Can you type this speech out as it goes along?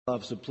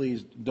Love, so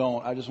please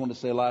don't. I just want to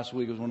say last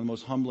week was one of the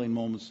most humbling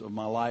moments of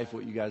my life,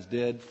 what you guys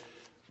did.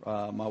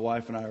 My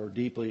wife and I were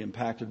deeply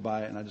impacted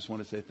by it, and I just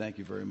want to say thank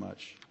you very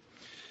much.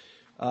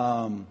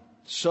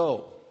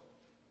 So,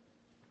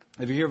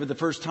 if you're here for the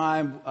first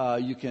time,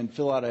 you can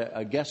fill out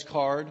a guest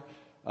card,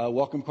 a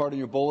welcome card in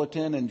your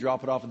bulletin, and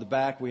drop it off at the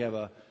back. We have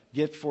a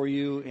gift for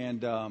you,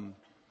 and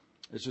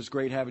it's just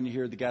great having you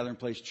here at the Gathering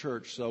Place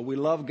Church. So we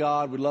love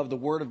God, we love the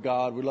Word of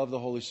God, we love the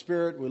Holy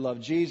Spirit, we love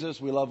Jesus,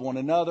 we love one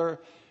another,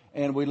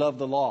 and we love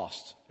the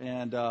lost.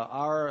 And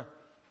our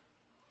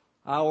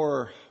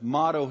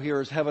motto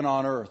here is heaven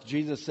on earth.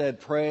 Jesus said,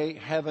 pray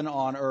heaven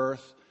on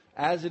earth.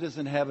 As it is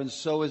in heaven,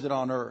 so is it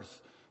on earth.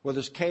 Where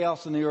there's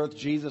chaos in the earth,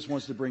 Jesus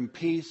wants to bring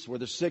peace. Where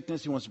there's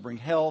sickness, He wants to bring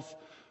health.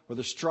 Where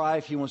there's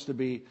strife, He wants to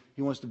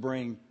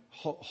bring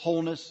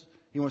wholeness.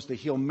 He wants to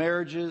heal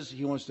marriages.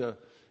 He wants to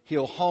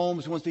heal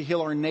homes. He wants to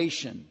heal our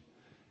nation.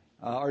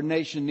 Our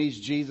nation needs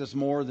Jesus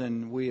more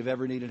than we have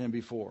ever needed Him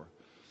before.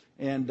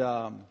 And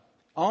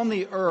on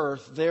the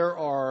earth, there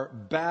are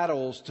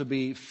battles to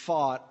be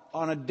fought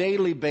on a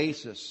daily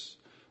basis,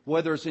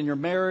 whether it's in your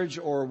marriage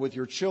or with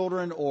your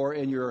children or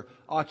in your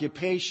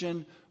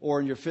occupation or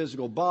in your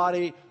physical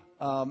body.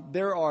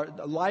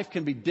 Life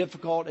can be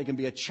difficult. It can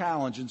be a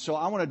challenge. And so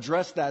I want to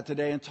address that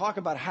today and talk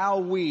about how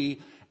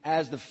we,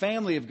 as the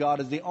family of God,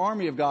 as the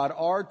army of God,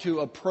 are to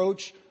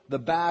approach the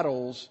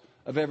battles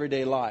of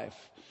everyday life.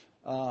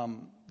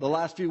 The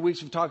last few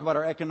weeks we've talked about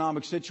our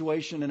economic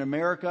situation in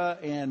America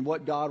and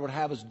what God would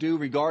have us do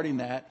regarding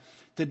that.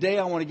 Today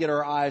I want to get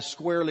our eyes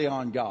squarely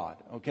on God.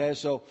 Okay,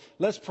 so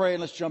let's pray and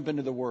let's jump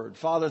into the Word.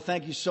 Father,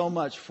 thank you so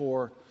much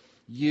for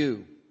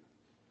you.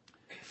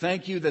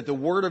 Thank you that the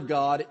Word of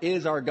God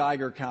is our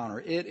Geiger counter.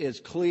 It is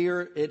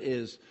clear, it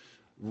is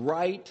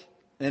right,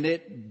 and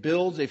it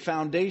builds a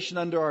foundation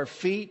under our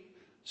feet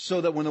so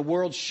that when the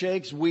world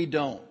shakes, we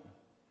don't.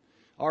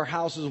 Our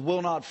houses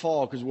will not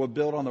fall because we're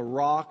built on the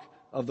rock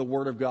of the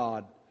Word of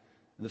God,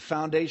 and the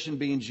foundation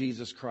being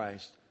Jesus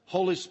Christ.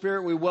 Holy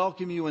Spirit, we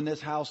welcome you in this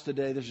house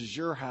today. This is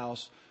your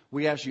house.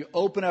 We ask you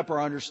open up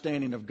our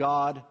understanding of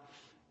God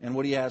and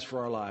what He has for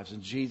our lives.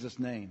 In Jesus'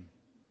 name.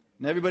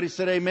 And everybody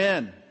said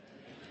amen.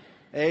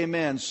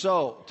 Amen.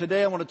 So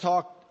today I want to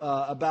talk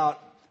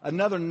about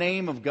another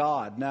name of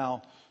God.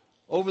 Now,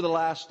 over the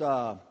last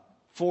 4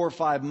 or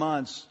 5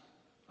 months,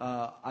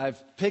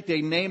 I've picked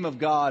a name of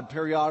God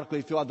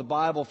periodically throughout the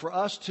Bible for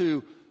us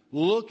to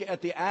look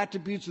at the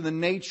attributes and the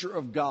nature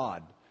of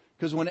God.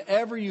 Because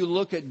whenever you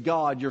look at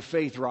God, your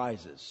faith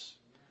rises.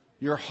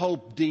 Your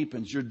hope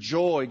deepens. Your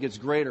joy gets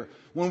greater.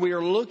 When we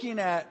are looking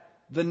at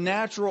the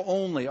natural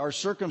only, our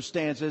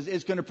circumstances,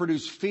 it's going to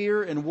produce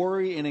fear and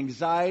worry and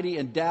anxiety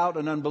and doubt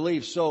and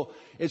unbelief. So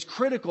it's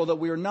critical that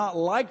we are not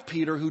like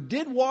Peter, who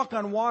did walk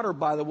on water,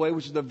 by the way,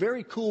 which is a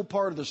very cool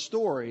part of the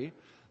story,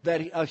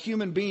 that a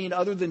human being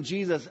other than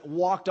Jesus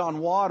walked on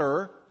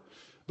water.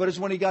 But it's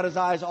when he got his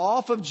eyes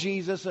off of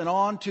Jesus and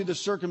onto the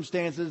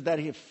circumstances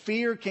that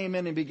fear came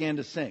in and began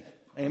to sink.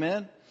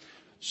 Amen?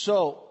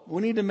 So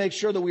we need to make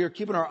sure that we are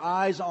keeping our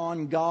eyes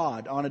on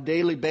God on a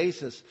daily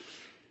basis.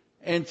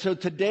 And so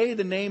today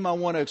the name I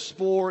want to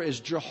explore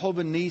is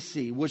Jehovah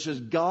Nissi, which is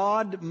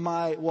God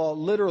my,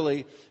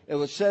 literally,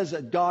 it says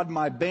that God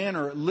my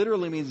banner. It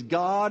literally means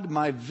God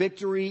my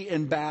victory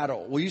in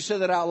battle. Will you say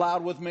that out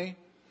loud with me?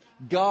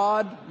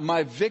 God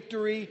my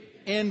victory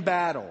in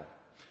battle.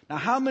 Now,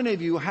 how many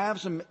of you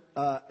have some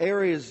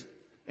areas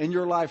in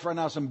your life right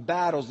now, some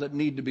battles that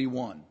need to be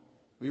won?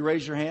 Will you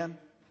raise your hand?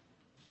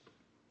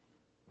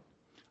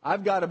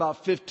 I've got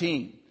about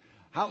 15.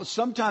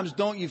 Sometimes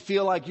don't you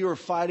feel like you are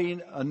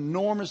fighting an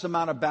enormous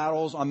amount of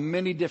battles on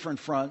many different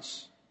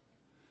fronts?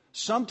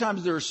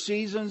 Sometimes there are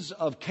seasons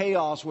of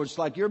chaos where it's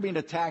like you're being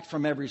attacked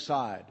from every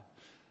side.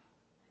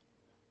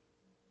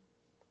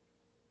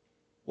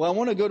 Well, I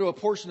want to go to a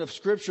portion of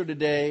Scripture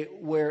today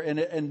where,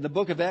 in the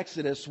book of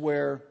Exodus,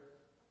 where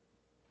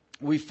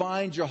we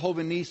find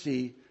Jehovah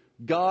Nissi,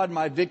 God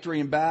my victory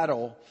in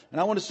battle.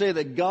 And I want to say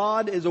that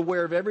God is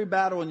aware of every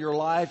battle in your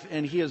life,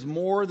 and He is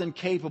more than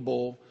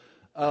capable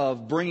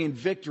of bringing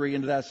victory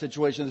into that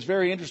situation. It's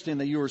very interesting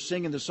that you were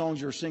singing the songs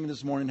you were singing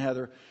this morning,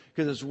 Heather,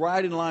 because it's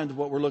right in line with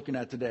what we're looking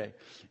at today.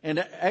 In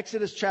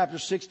Exodus chapter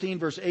 16,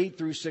 verse 8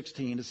 through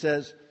 16, it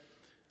says,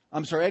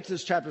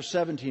 Exodus chapter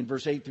 17,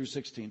 verse 8 through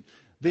 16.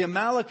 The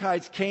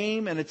Amalekites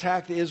came and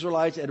attacked the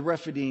Israelites at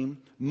Rephidim.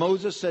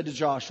 Moses said to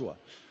Joshua,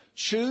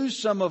 choose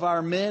some of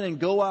our men and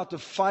go out to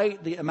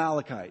fight the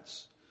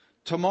Amalekites.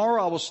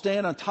 Tomorrow I will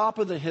stand on top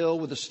of the hill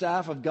with the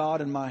staff of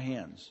God in my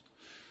hands.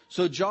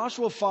 So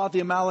Joshua fought the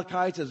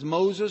Amalekites as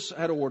Moses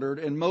had ordered,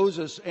 and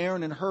Moses,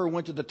 Aaron, and Hur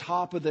went to the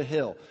top of the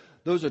hill.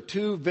 Those are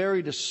two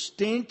very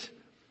distinct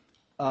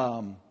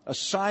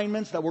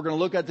assignments that we're going to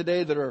look at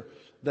today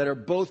that are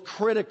both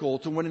critical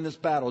to winning this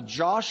battle.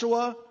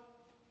 Joshua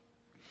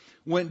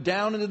went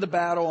down into the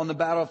battle on the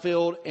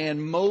battlefield,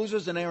 and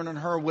Moses and Aaron and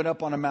Hur went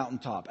up on a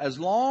mountaintop. As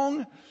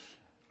long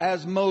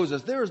as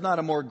Moses, there is not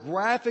a more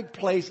graphic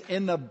place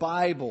in the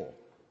Bible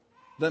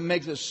that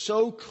makes it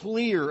so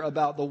clear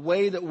about the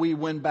way that we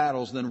win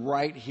battles than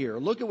right here.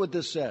 Look at what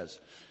this says.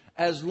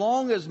 As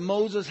long as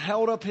Moses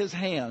held up his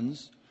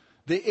hands,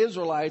 the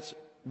Israelites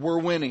were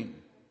winning.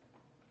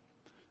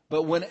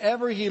 But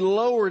whenever he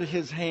lowered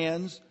his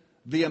hands,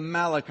 the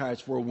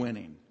Amalekites were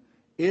winning.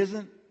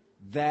 Isn't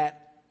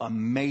that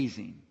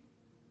amazing?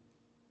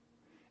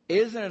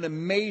 Isn't it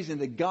amazing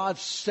that God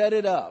set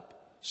it up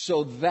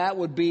so that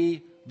would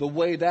be the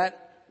way that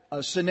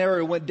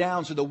scenario went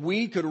down, so that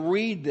we could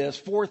read this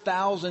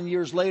 4,000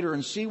 years later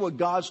and see what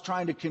God's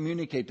trying to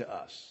communicate to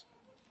us?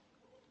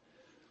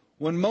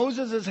 When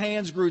Moses'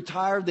 hands grew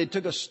tired, they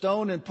took a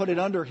stone and put it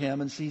under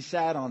him, and he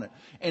sat on it.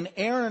 And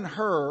Aaron and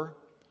Hur,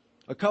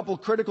 a couple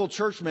critical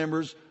church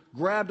members,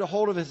 grabbed a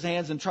hold of his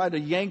hands and tried to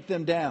yank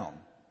them down.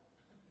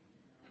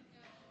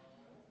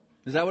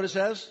 Is that what it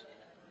says?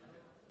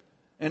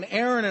 And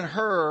Aaron and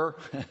Hur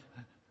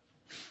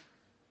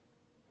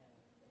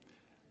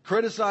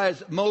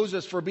criticized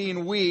Moses for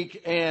being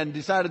weak and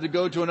decided to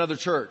go to another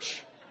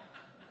church.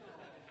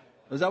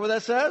 Is that what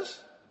that says?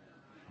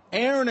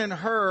 Aaron and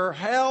Hur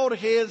held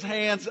his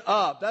hands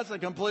up. That's a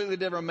completely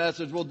different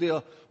message. We'll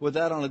deal with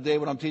that on a day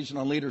when I'm teaching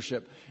on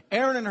leadership.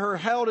 Aaron and Hur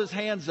held his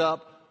hands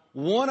up,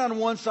 one on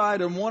one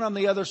side and one on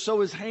the other,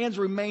 so his hands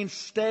remained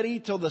steady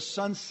till the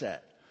sun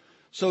set.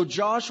 So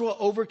Joshua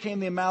overcame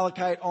the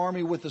Amalekite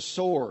army with a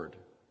sword.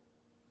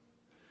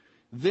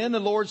 Then the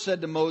Lord said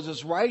to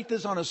Moses, write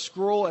this on a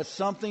scroll as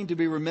something to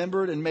be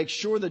remembered, and make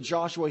sure that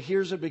Joshua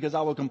hears it, because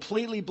I will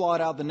completely blot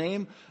out the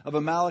name of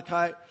Amalek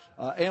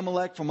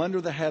from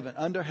under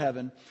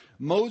heaven.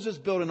 Moses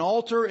built an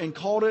altar and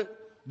called it,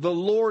 the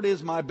Lord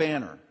is my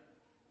banner.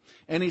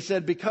 And he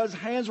said, because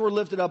hands were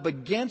lifted up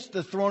against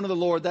the throne of the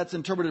Lord, that's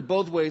interpreted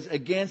both ways,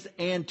 against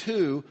and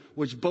to,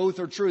 which both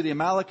are true. The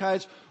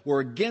Amalekites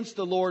were against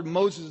the Lord.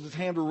 Moses'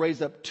 hand were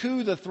raised up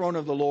to the throne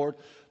of the Lord.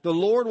 The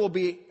Lord will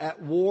be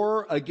at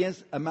war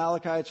against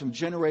Amalekites from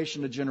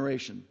generation to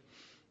generation.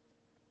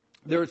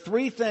 There are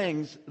three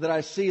things that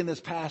I see in this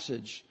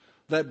passage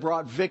that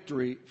brought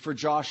victory for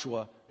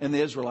Joshua and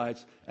the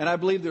Israelites. And I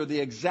believe they're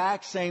the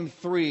exact same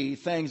three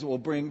things that will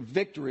bring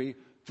victory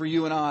for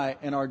you and I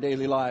in our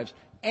daily lives.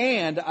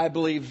 And I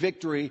believe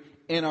victory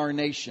in our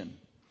nation.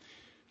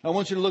 I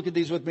want you to look at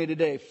these with me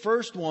today.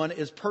 First one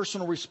is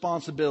personal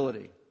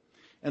responsibility.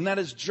 And that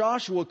is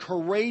Joshua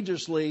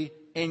courageously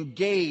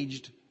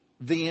engaged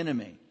the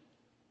enemy.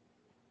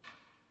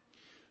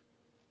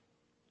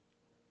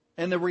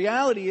 And the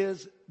reality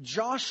is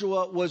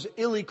Joshua was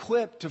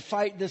ill-equipped to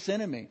fight this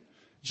enemy.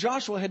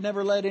 Joshua had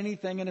never led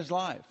anything in his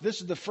life.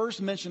 This is the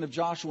first mention of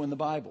Joshua in the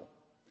Bible.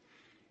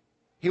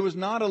 He was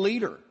not a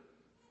leader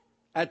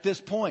at this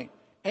point.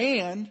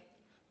 And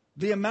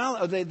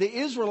the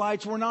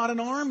Israelites were not an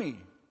army.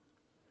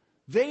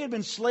 They had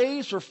been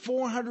slaves for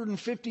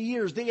 450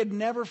 years. They had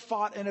never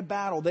fought in a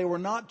battle. They were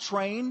not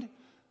trained.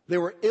 They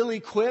were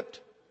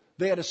ill-equipped.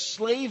 They had a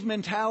slave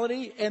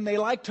mentality, and they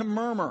liked to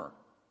murmur.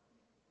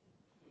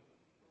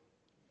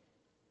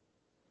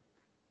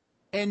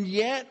 And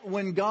yet,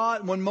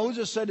 when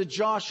Moses said to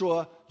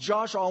Joshua,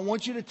 I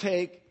want you to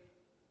take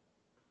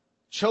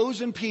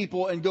chosen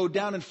people and go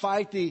down and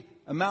fight the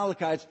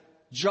Amalekites,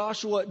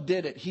 Joshua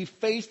did it. He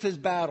faced his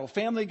battle.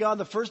 Family of God,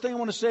 the first thing I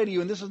want to say to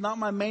you, and this is not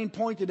my main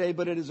point today,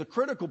 but it is a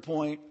critical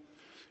point,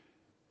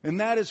 and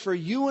that is for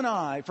you and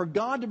I, for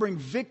God to bring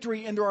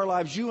victory into our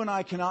lives, you and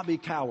I cannot be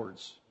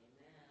cowards.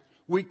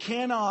 We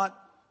cannot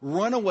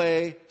run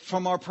away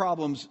from our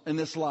problems in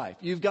this life.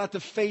 You've got to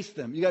face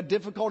them. You got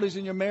difficulties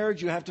in your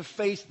marriage, you have to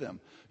face them.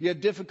 You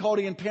have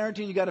difficulty in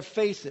parenting, you got to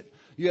face it.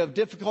 You have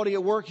difficulty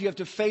at work, you have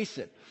to face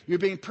it. You're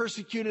being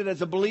persecuted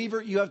as a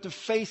believer, you have to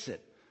face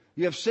it.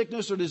 You have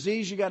sickness or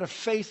disease, you got to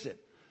face it.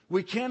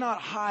 We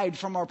cannot hide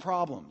from our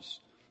problems.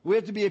 We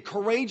have to be a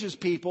courageous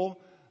people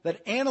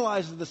that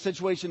analyzes the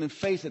situation and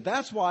face it.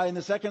 That's why in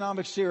this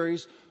economic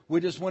series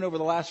we just went over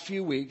the last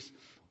few weeks,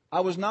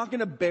 I was not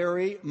going to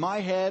bury my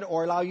head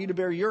or allow you to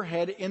bury your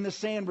head in the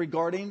sand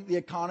regarding the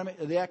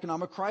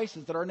economic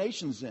crisis that our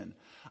nation's in.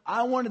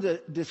 I wanted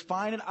to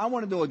define it. I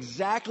want to know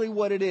exactly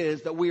what it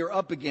is that we are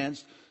up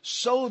against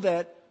so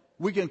that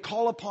we can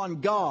call upon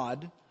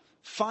God,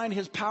 find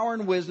His power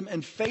and wisdom,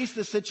 and face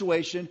the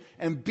situation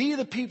and be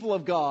the people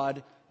of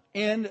God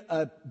in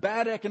a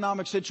bad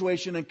economic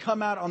situation and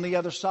come out on the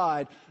other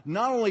side,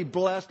 not only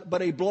blessed,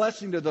 but a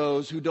blessing to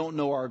those who don't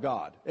know our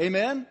God.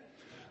 Amen?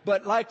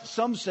 But like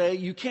some say,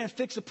 you can't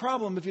fix a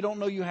problem if you don't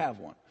know you have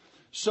one.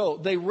 So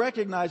they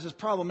recognize this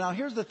problem. Now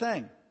here's the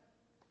thing.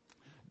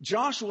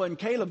 Joshua and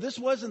Caleb, this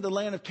wasn't the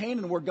land of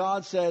Canaan where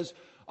God says,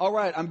 all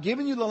right, I'm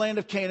giving you the land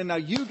of Canaan. Now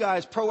you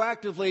guys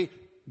proactively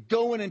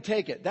go in and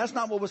take it. That's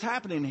not what was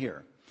happening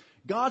here.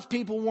 God's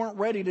people weren't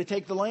ready to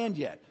take the land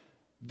yet.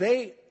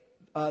 The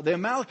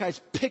Amalekites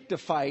picked a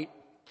fight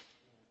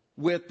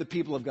with the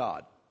people of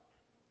God.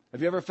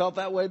 Have you ever felt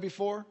that way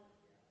before?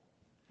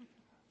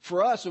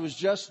 For us, it was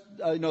just,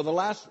 the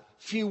last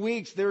few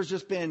weeks, there's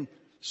just been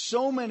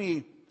so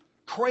many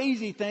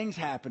crazy things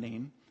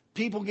happening.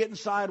 People getting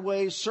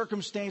sideways,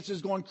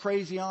 circumstances going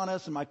crazy on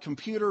us, and my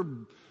computer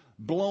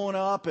blowing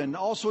up, and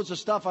all sorts of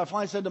stuff. I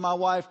finally said to my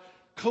wife,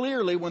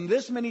 clearly, when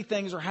this many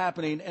things are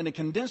happening in a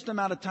condensed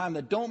amount of time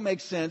that don't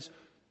make sense,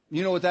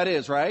 you know what that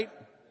is, right?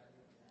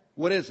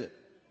 What is it?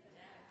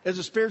 It's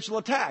a spiritual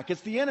attack. It's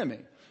the enemy.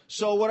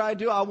 So what I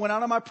do, I went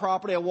out on my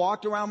property, I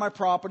walked around my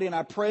property, and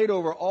I prayed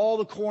over all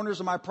the corners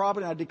of my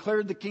property, and I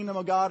declared the kingdom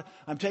of God.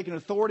 I'm taking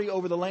authority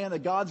over the land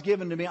that God's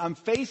given to me. I'm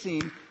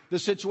facing the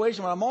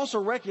situation, but I'm also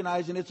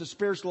recognizing it's a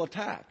spiritual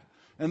attack.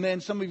 And then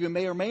some of you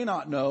may or may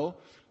not know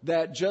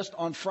that just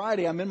on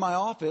Friday, I'm in my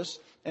office,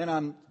 and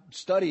I'm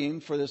studying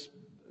for this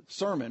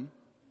sermon,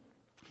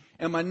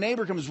 and my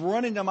neighbor comes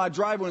running down my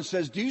driveway and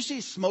says, "Do you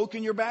see smoke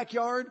in your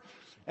backyard?"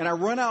 And I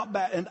run out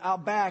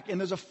back, and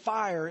there's a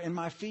fire in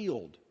my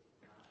field.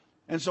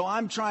 And so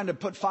I'm trying to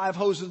put 5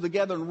 hoses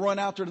together and run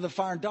out there to the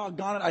fire. And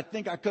doggone it, I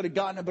think I could have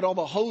gotten it, but all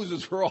the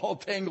hoses were all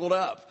tangled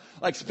up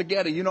like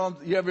spaghetti. You know,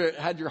 you ever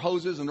had your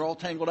hoses and they're all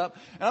tangled up?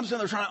 And I'm sitting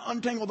there trying to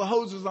untangle the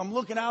hoses. I'm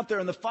looking out there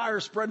and the fire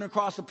is spreading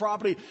across the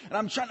property. And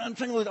I'm trying to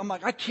untangle it. I'm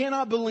like, I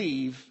cannot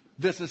believe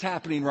this is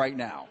happening right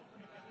now.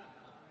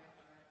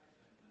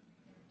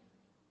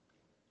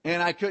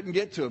 And I couldn't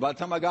get to it. By the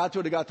time I got to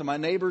it, I got to my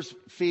neighbor's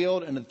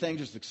field, and the thing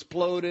just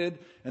exploded.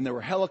 And there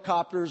were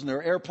helicopters and there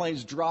were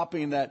airplanes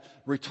dropping that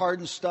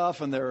retardant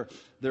stuff. And there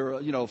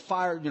were,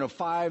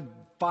 five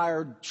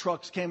fire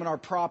trucks came in our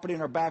property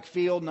in our back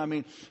field. And I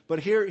mean,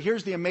 but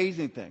here's the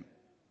amazing thing.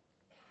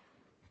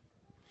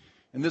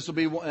 And this will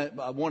be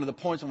one of the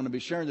points I'm going to be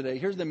sharing today.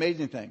 Here's the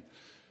amazing thing.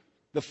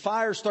 The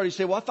fire started. You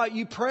say, "Well, I thought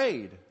you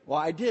prayed." Well,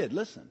 I did.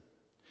 Listen,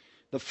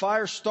 the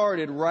fire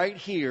started right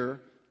here.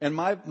 And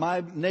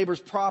my neighbor's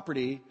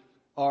property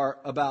are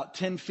about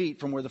 10 feet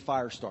from where the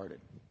fire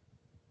started.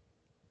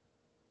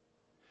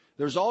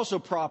 There's also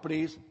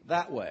properties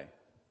that way.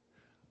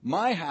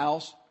 My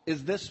house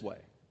is this way.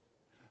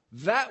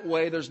 That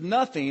way, there's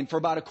nothing for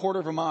about a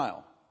quarter of a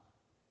mile.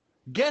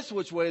 Guess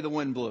which way the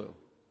wind blew?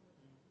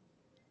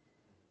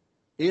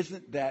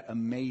 Isn't that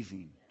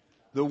amazing?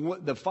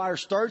 The fire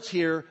starts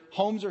here,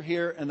 homes are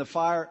here, and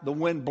the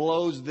wind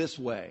blows this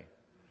way.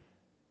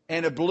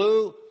 And it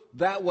blew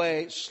that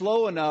way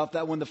slow enough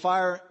that when the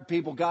fire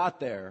people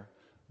got there,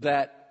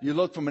 that you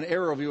look from an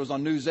aerial view, it was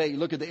on News 8, you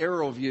look at the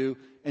aerial view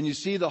and you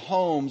see the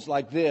homes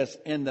like this,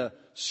 and the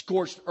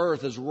scorched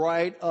earth is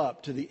right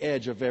up to the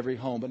edge of every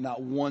home, but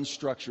not one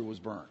structure was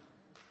burned.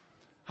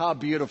 How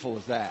beautiful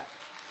is that?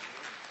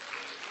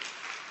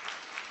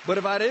 But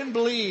if I didn't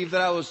believe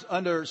that I was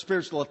under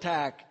spiritual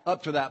attack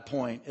up to that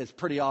point, it's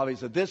pretty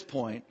obvious at this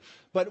point.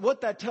 But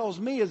what that tells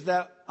me is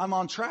that I'm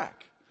on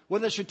track.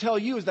 What that should tell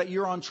you is that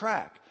you're on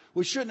track.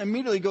 We shouldn't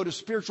immediately go to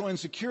spiritual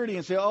insecurity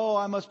and say, "Oh,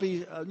 I must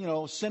be,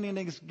 sinning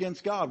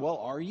against God." Well,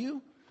 are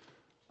you?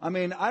 I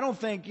mean, I don't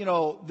think,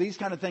 these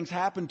kind of things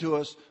happen to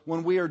us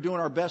when we are doing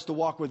our best to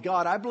walk with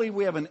God. I believe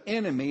we have an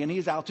enemy and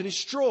he's out to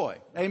destroy.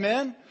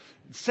 Amen?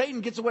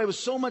 Satan gets away with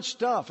so much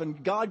stuff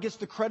and God gets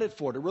the credit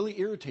for it. It really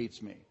irritates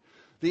me.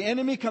 The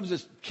enemy comes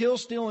to kill,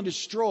 steal, and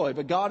destroy,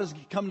 but God has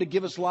come to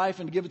give us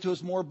life and to give it to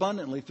us more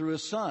abundantly through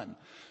his Son.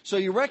 So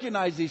you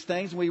recognize these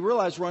things and we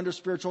realize we're under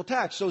spiritual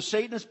attack. So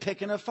Satan is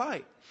picking a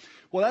fight.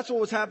 Well, that's what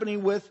was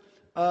happening with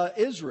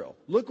Israel.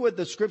 Look what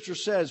the scripture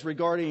says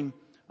regarding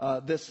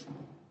this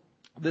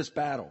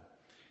battle.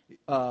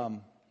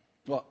 That's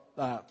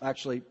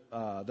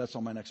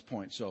on my next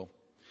point. So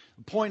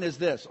the point is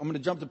this. I'm going to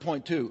jump to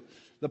point 2.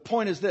 The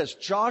point is this.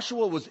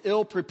 Joshua was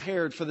ill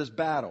prepared for this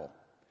battle,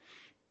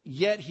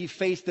 yet he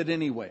faced it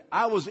anyway.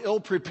 I was ill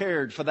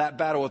prepared for that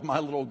battle with my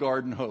little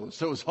garden hose.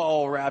 So it was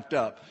all wrapped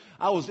up.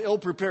 I was ill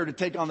prepared to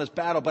take on this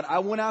battle, but I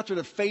went out there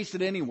to face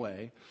it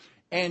anyway.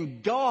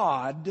 And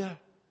God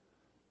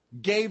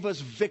gave us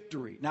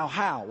victory. Now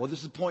how? Well,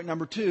 this is point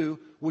number 2,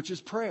 which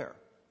is prayer.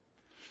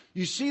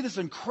 You see this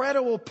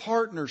incredible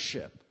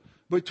partnership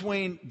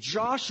between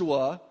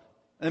Joshua,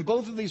 and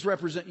both of these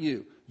represent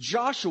you.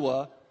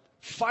 Joshua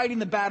fighting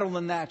the battle in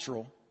the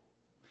natural,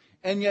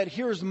 and yet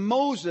here's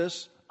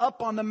Moses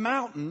up on the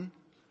mountain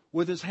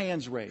with his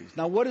hands raised.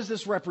 Now what does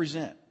this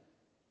represent?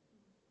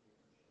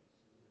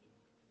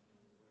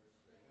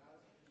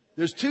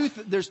 There's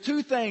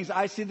two things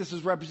I see this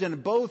as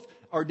represented. Both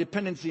are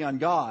dependency on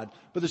God.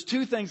 But there's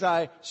 2 things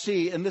I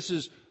see, and this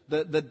is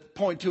the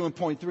point 2 and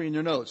point 3 in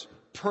your notes.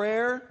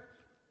 Prayer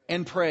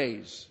and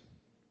praise.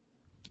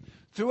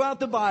 Throughout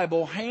the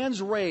Bible,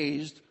 hands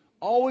raised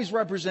always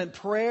represent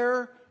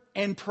prayer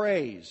and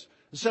praise.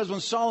 It says when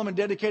Solomon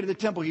dedicated the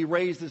temple, he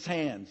raised his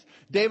hands.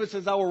 David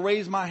says, "I will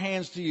raise my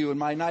hands to you in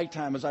my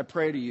nighttime as I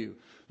pray to you."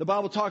 The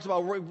Bible talks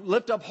about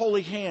lift up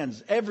holy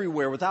hands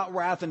everywhere without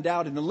wrath and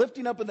doubting. The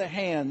lifting up of the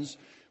hands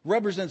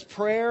represents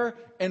prayer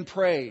and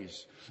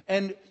praise.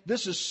 And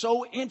this is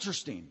so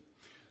interesting.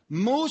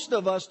 Most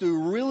of us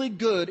do really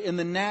good in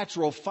the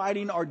natural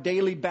fighting our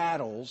daily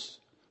battles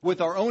with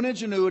our own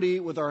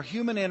ingenuity, with our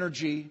human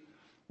energy,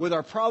 with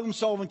our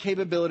problem-solving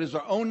capabilities,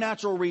 our own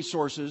natural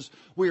resources.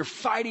 We are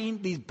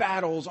fighting these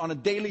battles on a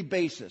daily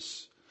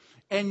basis.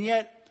 And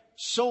yet,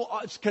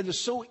 because it's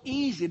so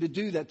easy to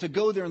do that, to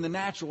go there in the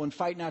natural and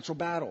fight natural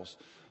battles.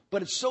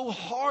 But it's so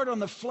hard on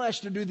the flesh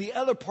to do the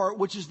other part,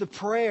 which is the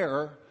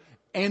prayer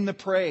and the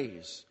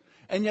praise.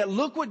 And yet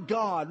look at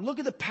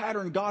the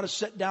pattern God has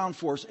set down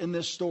for us in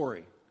this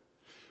story.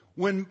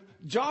 When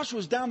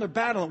Joshua's down there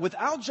battling,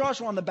 without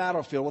Joshua on the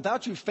battlefield,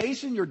 without you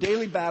facing your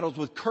daily battles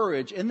with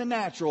courage in the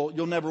natural,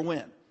 you'll never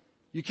win.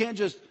 You can't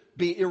just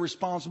be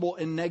irresponsible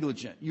and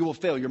negligent. You will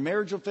fail. Your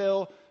marriage will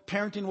fail.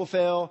 Parenting will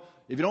fail.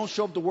 If you don't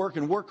show up to work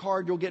and work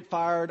hard, you'll get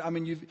fired. I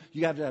mean,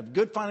 you have to have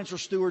good financial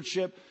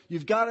stewardship.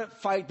 You've got to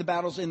fight the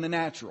battles in the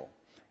natural.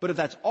 But if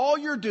that's all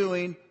you're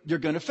doing, you're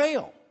going to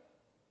fail.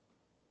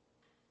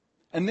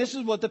 And this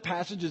is what the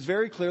passage is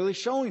very clearly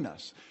showing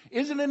us.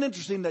 Isn't it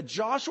interesting that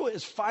Joshua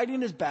is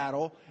fighting his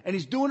battle and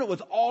he's doing it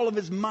with all of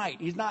his might?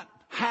 He's not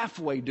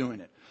halfway doing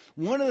it.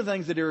 One of the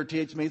things that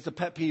irritates me, it's a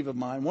pet peeve of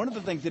mine, one of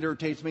the things that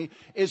irritates me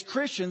is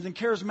Christians and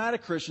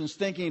charismatic Christians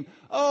thinking,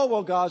 oh,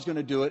 well, God's going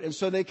to do it. And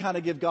so they kind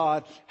of give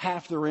God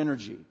half their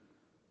energy.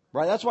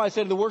 Right? That's why I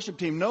say to the worship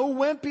team, no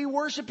wimpy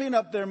worshiping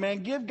up there,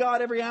 man. Give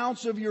God every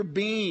ounce of your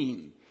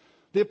being.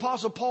 The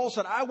Apostle Paul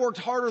said, I worked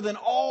harder than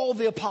all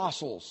the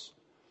apostles.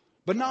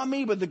 But not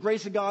me, but the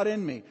grace of God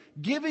in me.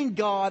 Giving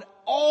God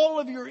all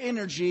of your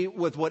energy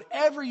with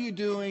whatever you're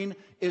doing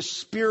is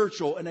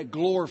spiritual and it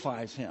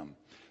glorifies Him.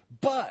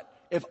 But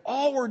if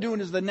all we're doing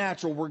is the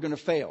natural, we're going to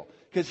fail.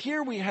 Because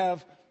here we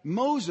have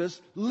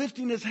Moses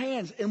lifting his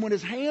hands. And when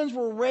his hands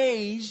were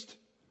raised,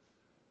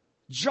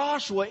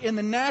 Joshua in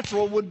the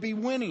natural would be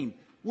winning.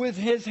 With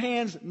his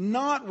hands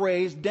not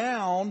raised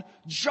down,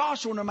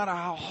 Joshua, no matter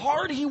how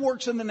hard he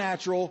works in the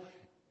natural,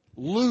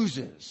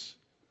 loses.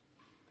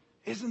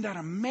 Isn't that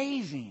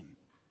amazing?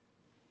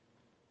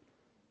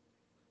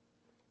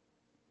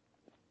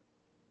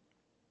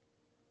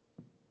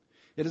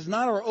 It is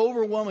not our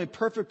overwhelming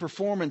perfect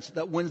performance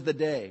that wins the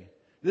day.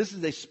 This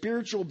is a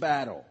spiritual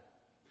battle.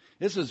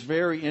 This is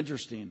very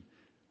interesting.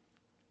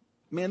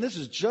 Man, this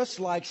is just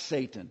like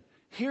Satan.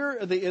 Here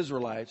are the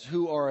Israelites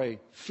who are a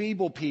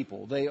feeble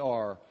people. They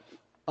are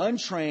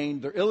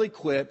untrained. They're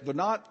ill-equipped. They're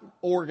not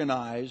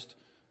organized.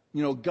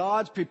 You know,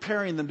 God's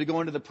preparing them to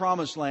go into the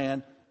promised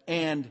land.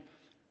 And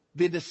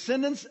the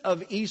descendants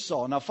of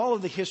Esau. Now follow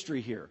the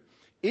history here.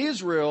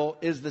 Israel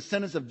is the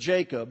descendants of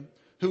Jacob,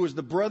 who is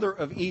the brother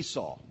of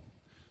Esau.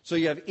 So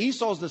you have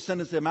Esau's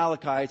descendants, the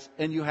Amalekites,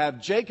 and you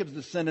have Jacob's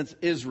descendants,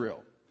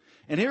 Israel.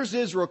 And here's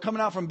Israel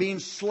coming out from being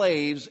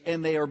slaves,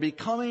 and they are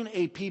becoming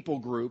a people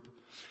group.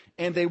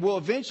 And they will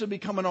eventually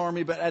become an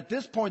army, but at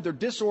this point they're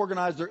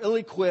disorganized, they're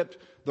ill-equipped,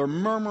 they're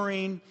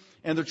murmuring,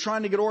 and they're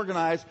trying to get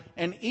organized.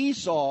 And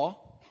Esau,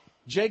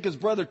 Jacob's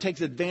brother,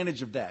 takes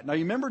advantage of that. Now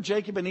you remember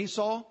Jacob and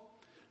Esau?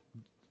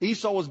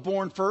 Esau was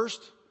born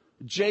first.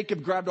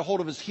 Jacob grabbed a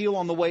hold of his heel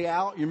on the way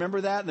out. You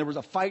remember that? And there was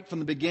a fight from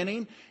the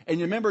beginning. And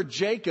you remember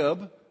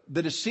Jacob,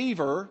 the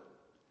deceiver,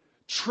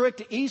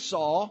 tricked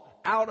Esau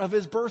out of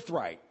his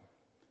birthright.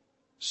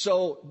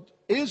 So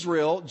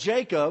Israel,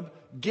 Jacob,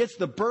 gets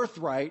the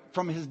birthright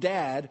from his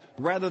dad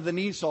rather than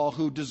Esau,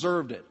 who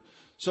deserved it.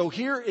 So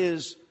here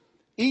is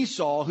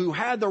Esau, who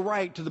had the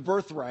right to the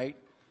birthright,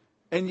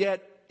 and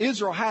yet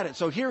Israel had it.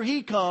 So here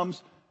he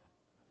comes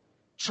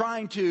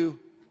trying to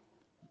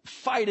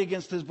fight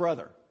against his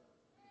brother.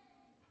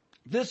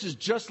 This is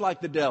just like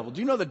the devil. Do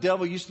you know the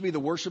devil used to be the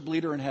worship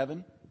leader in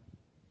heaven?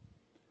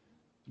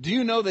 Do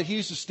you know that he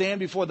used to stand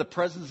before the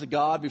presence of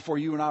God before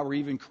you and I were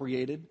even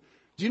created?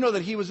 Do you know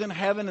that he was in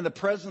heaven in the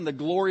presence and the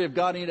glory of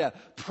God? And he had a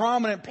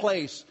prominent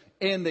place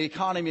in the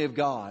economy of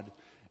God.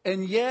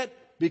 And yet,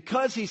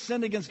 because he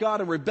sinned against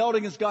God and rebelled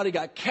against God, he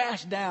got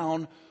cast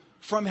down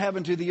from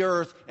heaven to the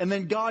earth. And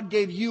then God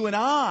gave you and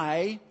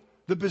I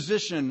the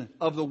position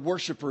of the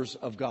worshipers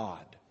of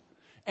God.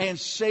 And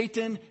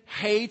Satan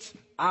hates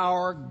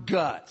our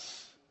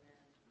guts.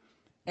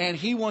 And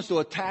he wants to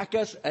attack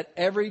us at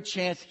every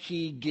chance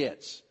he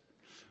gets.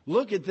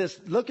 Look at this.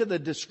 Look at the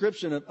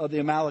description of the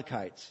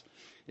Amalekites.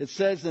 It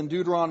says in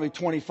Deuteronomy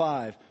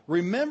 25,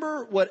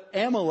 remember what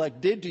Amalek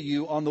did to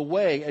you on the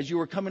way as you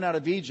were coming out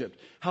of Egypt,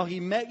 how he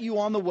met you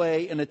on the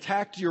way and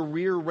attacked your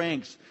rear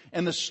ranks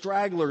and the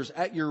stragglers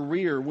at your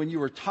rear when you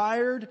were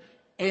tired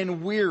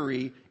and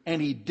weary,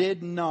 and he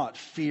did not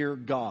fear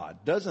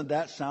God. Doesn't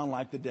that sound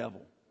like the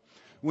devil?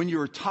 When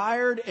you're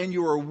tired and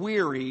you are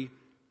weary,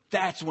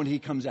 that's when he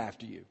comes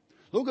after you.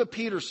 Look what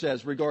Peter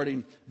says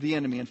regarding the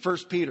enemy in 1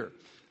 Peter.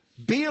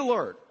 Be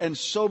alert and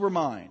sober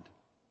mind.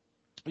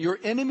 Your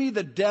enemy,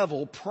 the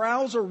devil,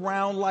 prowls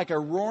around like a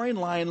roaring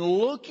lion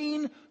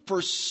looking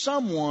for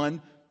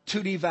someone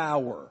to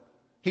devour.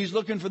 He's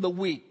looking for the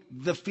weak,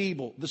 the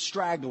feeble, the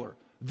straggler,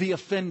 the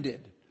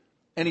offended.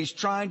 And he's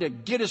trying to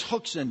get his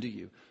hooks into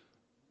you.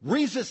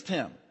 Resist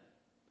him,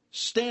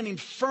 standing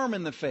firm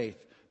in the faith,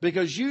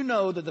 because you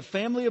know that the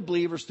family of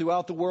believers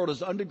throughout the world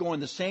is undergoing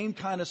the same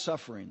kind of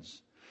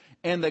sufferings.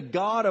 And the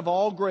God of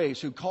all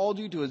grace, who called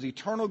you to his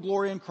eternal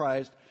glory in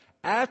Christ,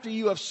 after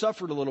you have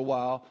suffered a little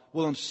while,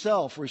 will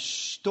himself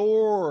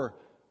restore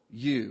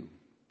you.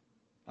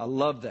 I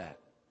love that.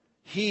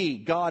 He,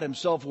 God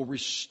himself, will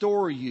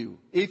restore you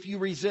if you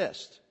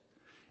resist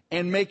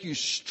and make you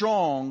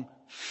strong,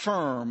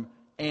 firm,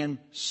 and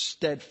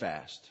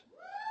steadfast.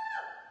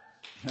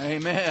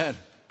 Amen.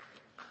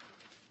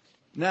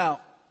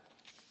 Now,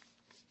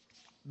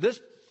 this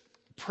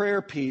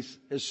prayer piece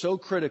is so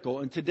critical,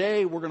 and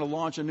today we're going to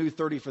launch a new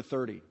 30 for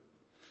 30.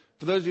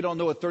 For those of you who don't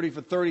know what 30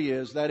 for 30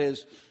 is, that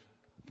is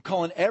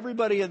calling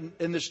everybody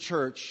in this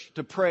church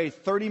to pray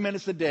 30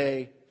 minutes a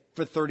day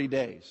for 30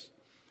 days.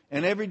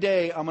 And every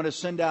day I'm going to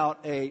send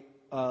out a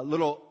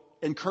little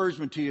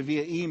encouragement to you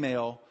via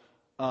email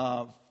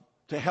to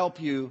help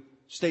you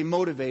stay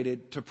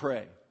motivated to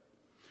pray.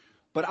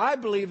 But I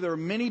believe there are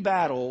many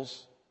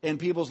battles in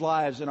people's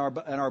lives in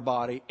our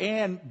body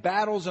and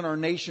battles in our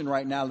nation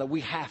right now that we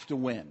have to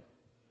win.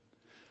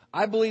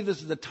 I believe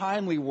this is a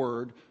timely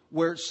word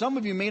where some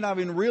of you may not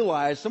even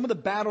realize some of the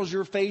battles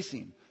you're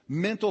facing.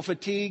 Mental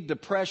fatigue,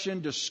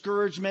 depression,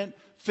 discouragement,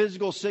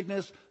 physical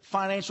sickness,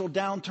 financial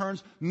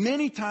downturns.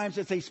 Many times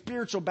it's a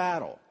spiritual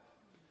battle.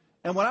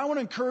 And what I want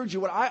to encourage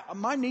you,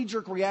 my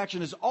knee-jerk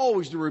reaction is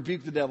always to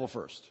rebuke the devil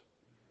first.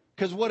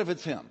 Because what if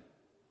it's him?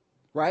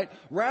 Right?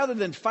 Rather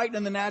than fighting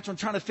in the natural and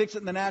trying to fix it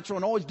in the natural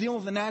and always dealing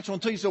with the natural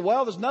until you say,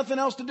 well, there's nothing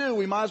else to do.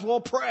 We might as well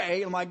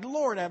pray. I'm like,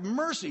 Lord, have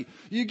mercy.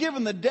 You're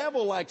giving the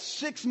devil like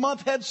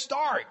 6-month head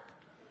start.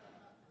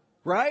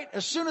 Right?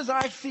 As soon as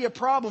I see a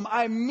problem,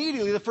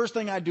 the first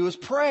thing I do is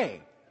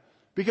pray.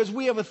 Because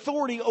we have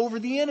authority over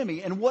the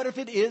enemy. And what if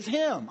it is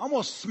him? I'm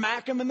going to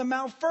smack him in the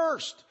mouth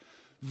first.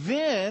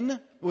 Then,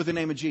 with the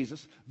name of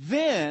Jesus,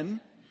 then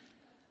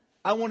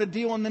I want to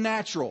deal in the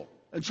natural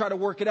and try to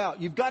work it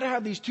out. You've got to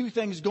have these two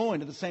things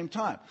going at the same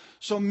time.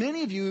 So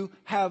many of you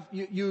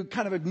you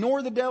kind of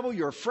ignore the devil.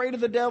 You're afraid of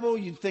the devil.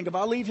 You think if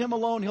I leave him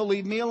alone, he'll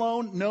leave me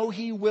alone. No,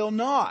 he will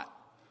not.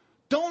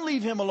 Don't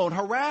leave him alone.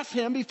 Harass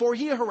him before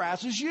he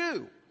harasses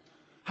you.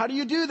 How do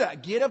you do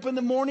that? Get up in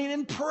the morning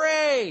and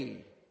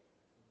pray.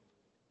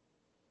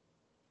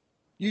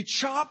 You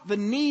chop the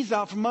knees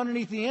out from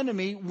underneath the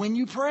enemy when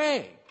you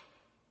pray.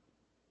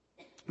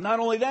 Not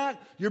only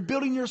that, you're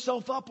building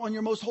yourself up on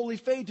your most holy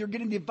faith. You're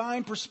getting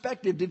divine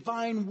perspective,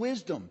 divine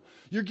wisdom.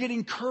 You're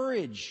getting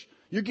courage.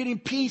 You're getting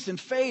peace and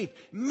faith.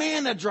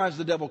 Man, that drives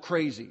the devil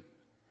crazy.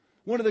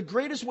 One of the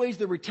greatest ways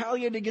to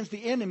retaliate against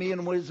the enemy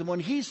is when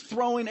he's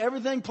throwing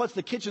everything plus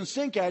the kitchen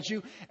sink at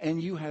you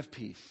and you have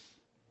peace.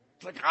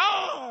 It's like,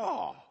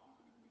 oh,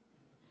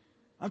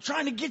 I'm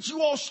trying to get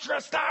you all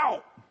stressed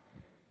out.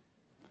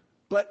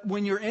 But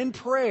when you're in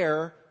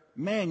prayer,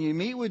 man, you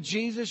meet with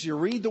Jesus, you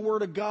read the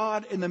Word of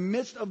God. In the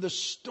midst of the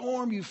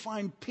storm, you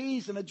find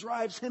peace, and it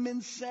drives him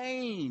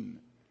insane.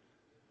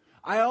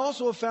 I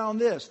also have found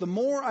this. The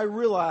more I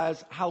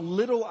realize how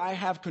little I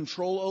have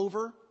control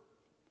over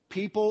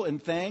people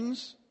and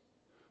things,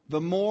 the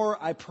more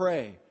I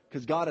pray,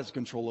 because God has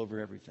control over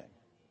everything.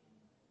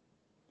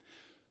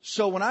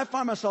 So when I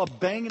find myself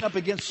banging up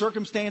against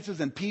circumstances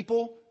and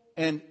people,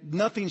 and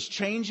nothing's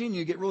changing,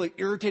 you get really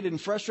irritated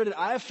and frustrated,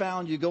 I have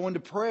found you go into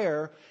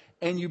prayer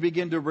and you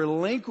begin to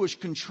relinquish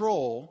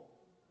control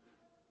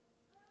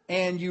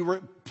and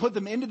you put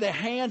them into the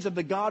hands of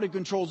the God who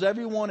controls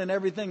everyone and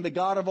everything, the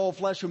God of all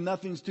flesh whom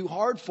nothing's too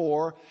hard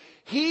for.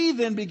 He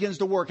then begins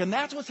to work. And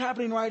that's what's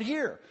happening right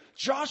here.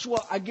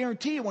 Joshua, I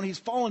guarantee you, when he's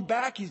fallen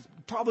back, he's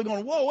probably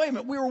going, whoa, wait a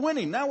minute, we were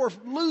winning. Now we're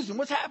losing.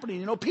 What's happening?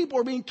 You know, people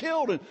are being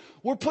killed and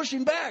we're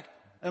pushing back.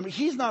 I mean,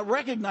 he's not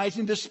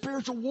recognizing the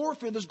spiritual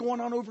warfare that's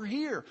going on over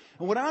here.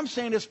 And what I'm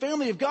saying is,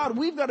 family of God,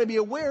 we've got to be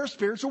aware of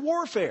spiritual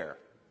warfare.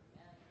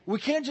 We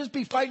can't just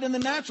be fighting in the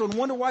natural and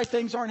wonder why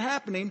things aren't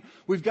happening.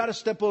 We've got to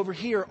step over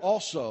here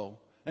also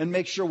and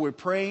make sure we're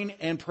praying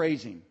and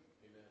praising.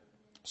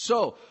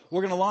 So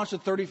we're going to launch the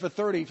 30 for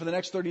 30 for the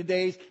next 30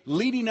 days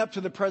leading up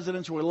to the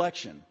presidential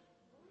election.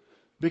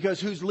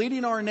 Because who's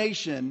leading our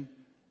nation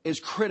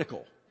is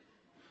critical.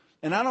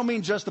 And I don't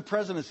mean just the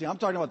presidency. I'm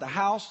talking about the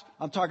House.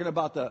 I'm talking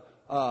about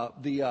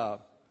the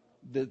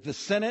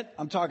Senate.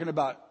 I'm talking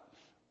about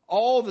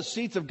all the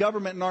seats of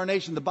government in our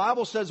nation. The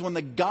Bible says when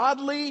the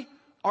godly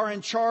are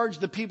in charge,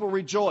 the people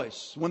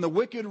rejoice. When the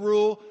wicked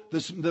rule,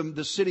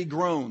 the city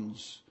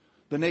groans.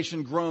 The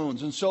nation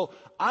groans. And so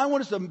I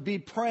want us to be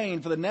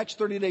praying for the next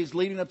 30 days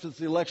leading up to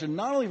the election,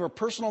 not only for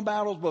personal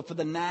battles, but for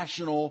the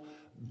national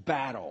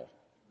battle.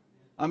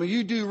 I mean,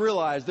 you do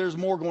realize there's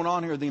more going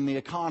on here than the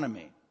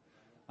economy.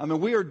 I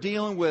mean, we are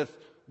dealing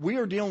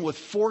with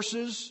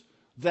forces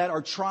that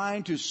are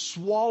trying to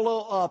swallow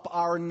up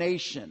our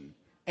nation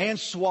and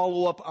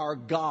swallow up our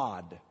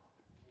God.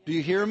 Do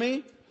you hear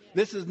me?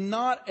 This is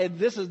not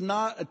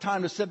a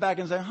time to sit back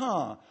and say,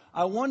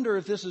 I wonder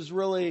if this is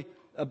really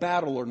a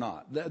battle or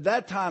not.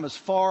 That time is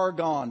far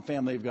gone,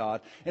 family of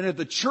God. And if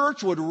the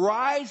church would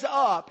rise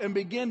up and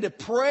begin to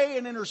pray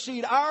and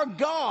intercede, our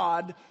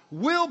God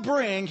will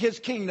bring his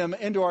kingdom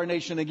into our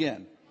nation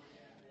again.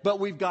 But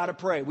we've got to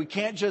pray. We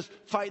can't just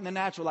fight in the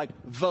natural like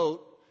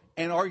vote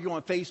and argue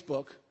on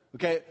Facebook.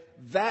 Okay,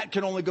 that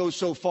can only go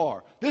so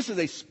far. This is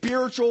a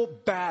spiritual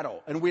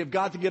battle, and we have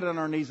got to get on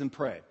our knees and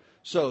pray.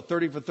 So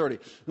 30 for 30.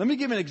 Let me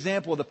give an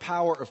example of the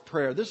power of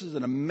prayer. This is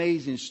an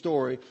amazing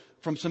story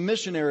from a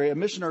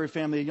missionary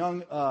family, a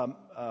young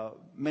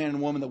man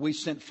and woman that we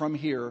sent from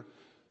here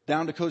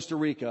down to Costa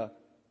Rica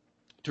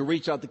to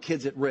reach out to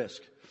kids at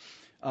risk.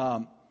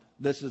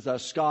 This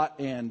is Scott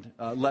and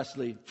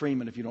Leslie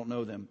Freeman, if you don't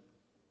know them.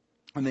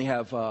 And they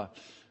have, I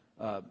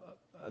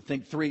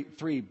think,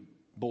 three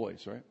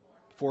boys, right?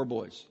 4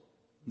 boys.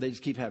 They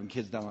just keep having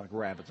kids down like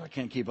rabbits. I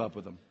can't keep up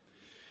with them.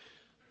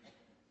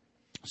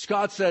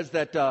 Scott says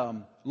that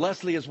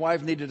Leslie, his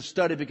wife, needed to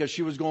study because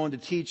she was going to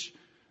teach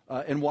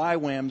in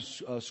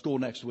YWAM's school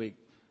next week.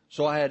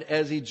 So I had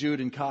Ezzy,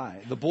 Jude, and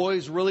Kai. The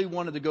boys really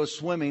wanted to go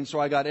swimming, so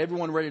I got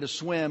everyone ready to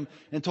swim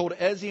and told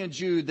Ezzy and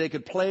Jude they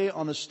could play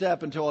on the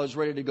step until I was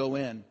ready to go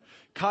in.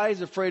 Kai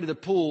is afraid of the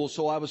pool,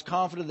 so I was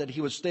confident that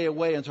he would stay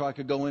away until I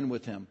could go in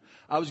with him.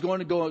 I was going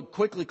to go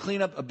quickly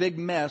clean up a big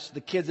mess the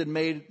kids had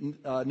made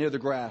near the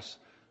grass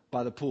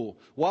by the pool.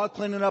 While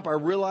cleaning up, I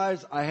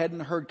realized I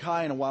hadn't heard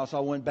Kai in a while, so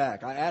I went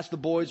back. I asked the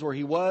boys where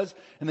he was,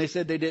 and they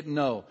said they didn't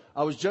know.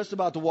 I was just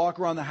about to walk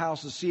around the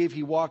house to see if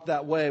he walked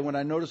that way when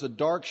I noticed a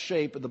dark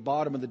shape at the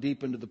bottom of the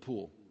deep end of the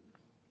pool.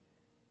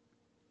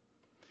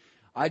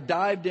 I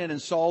dived in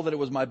and saw that it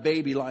was my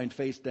baby lying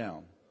face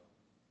down.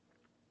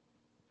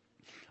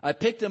 I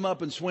picked him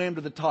up and swam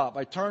to the top.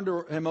 I turned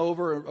him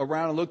over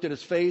around and looked at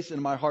his face,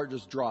 and my heart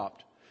just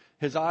dropped.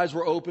 His eyes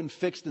were open,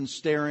 fixed and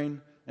staring,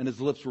 and his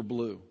lips were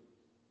blue.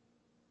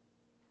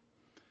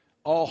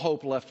 All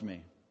hope left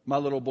me. My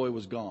little boy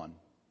was gone.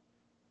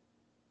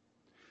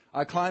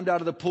 I climbed out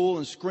of the pool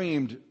and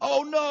screamed,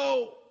 "Oh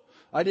no!"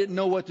 I didn't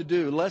know what to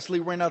do. Leslie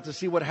ran out to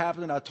see what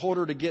happened, and I told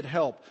her to get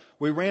help.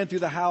 We ran through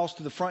the house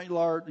to the front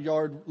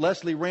yard.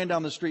 Leslie ran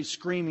down the street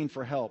screaming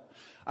for help.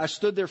 I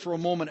stood there for a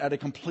moment at a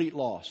complete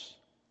loss.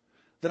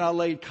 Then I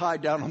laid Kai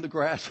down on the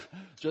grass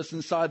just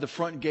inside the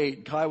front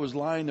gate. Kai was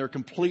lying there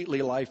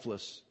completely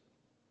lifeless.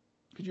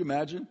 Could you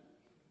imagine?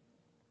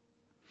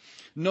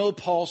 No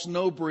pulse,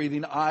 no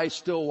breathing, eyes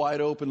still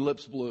wide open,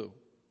 lips blue.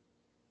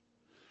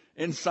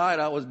 Inside,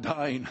 I was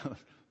dying.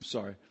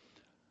 Sorry.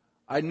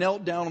 I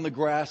knelt down on the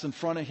grass in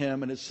front of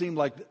him, and it seemed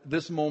like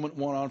this moment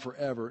went on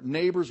forever.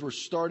 Neighbors were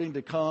starting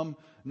to come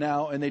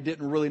now, and they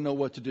didn't really know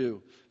what to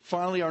do.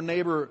 Finally, our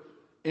neighbor,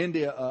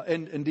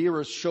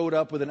 Indira, showed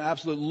up with an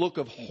absolute look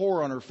of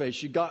horror on her face.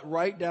 She got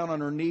right down on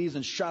her knees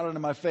and shouted into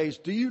my face,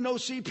 "Do you know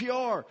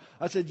CPR?"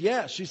 I said,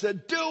 "Yes." She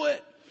said, "Do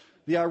it."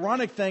 The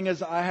ironic thing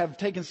is I have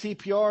taken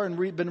CPR and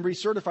been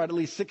recertified at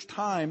least 6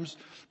 times,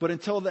 but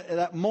until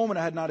that moment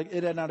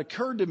it had not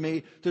occurred to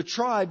me to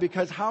try,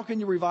 because how can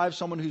you revive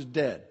someone who's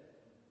dead?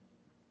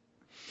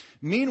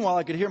 Meanwhile,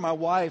 I could hear my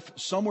wife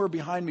somewhere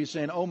behind me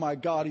saying, "Oh my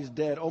God, he's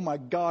dead. Oh my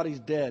God, he's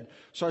dead."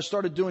 So I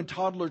started doing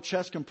toddler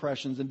chest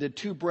compressions and did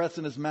 2 breaths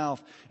in his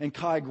mouth, and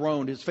Kai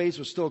groaned. His face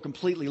was still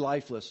completely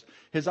lifeless.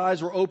 His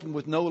eyes were open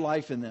with no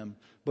life in them,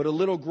 but a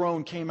little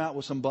groan came out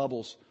with some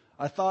bubbles.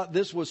 I thought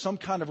this was some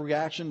kind of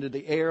reaction to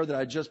the air that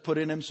I just put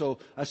in him, so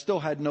I still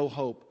had no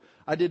hope.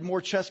 I did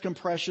more chest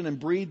compression and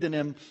breathed in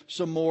him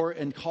some more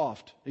and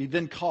coughed. He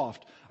then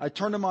coughed. I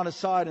turned him on his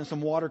side and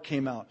some water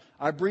came out.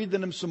 I breathed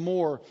in him some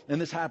more,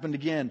 and this happened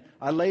again.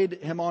 I laid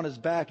him on his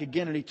back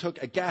again, and he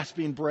took a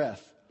gasping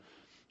breath.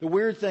 The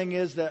weird thing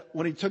is that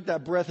when he took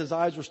that breath, his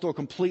eyes were still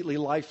completely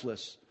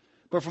lifeless.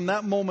 But from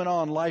that moment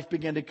on, life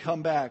began to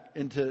come back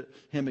into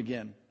him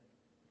again.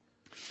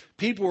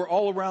 People were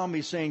all around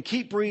me saying,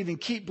 keep breathing,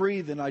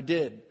 and I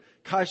did.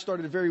 Kai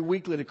started very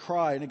weakly to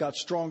cry, and it got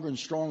stronger and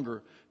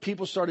stronger.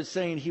 People started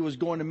saying he was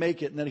going to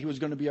make it and that he was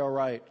going to be all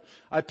right.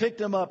 I picked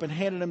him up and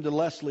handed him to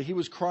Leslie. He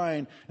was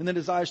crying, and then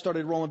his eyes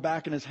started rolling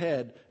back in his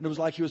head, and it was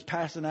like he was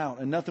passing out,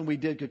 and nothing we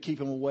did could keep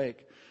him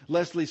awake.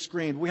 Leslie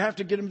screamed, "We have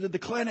to get him to the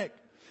clinic."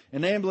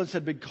 An ambulance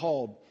had been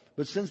called,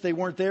 but since they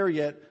weren't there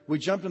yet, we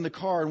jumped in the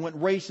car and went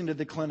racing to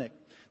the clinic.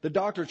 The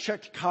doctor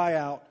checked Kai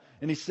out,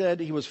 and he said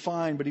he was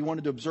fine, but he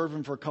wanted to observe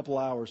him for a couple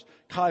hours.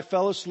 Kai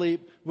fell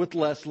asleep with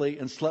Leslie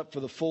and slept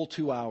for the full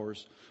 2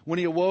 hours. When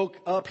he awoke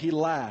up, he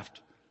laughed.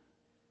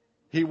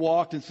 He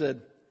walked and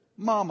said,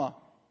 "Mama,"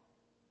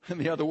 in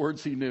the other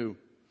words he knew.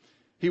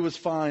 He was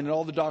fine, and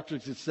all the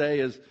doctors could say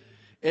is,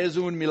 "Es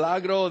un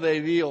milagro de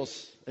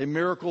Dios," a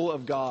miracle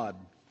of God.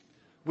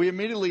 We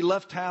immediately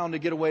left town to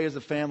get away as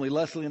a family.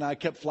 Leslie and I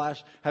kept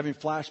having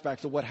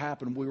flashbacks of what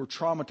happened. We were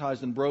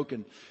traumatized and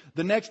broken.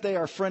 The next day,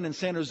 our friend in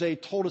San Jose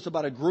told us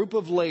about a group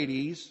of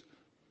ladies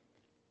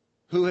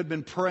who had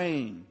been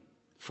praying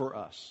for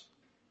us.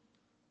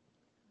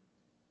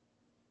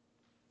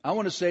 I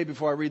want to say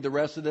before I read the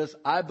rest of this,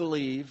 I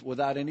believe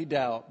without any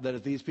doubt that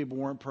if these people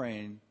weren't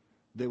praying,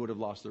 they would have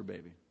lost their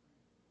baby.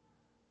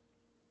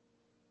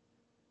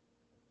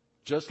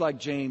 Just like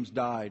James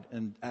died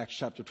in Acts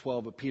chapter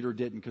 12, but Peter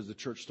didn't because the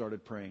church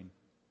started praying.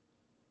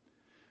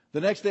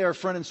 The next day, our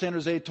friend in San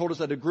Jose told us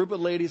that a group of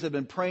ladies had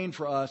been praying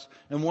for us,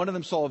 and one of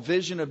them saw a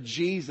vision of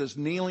Jesus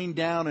kneeling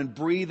down and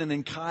breathing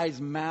in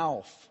Kai's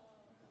mouth.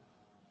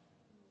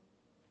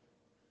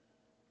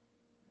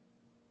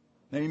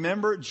 Now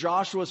remember,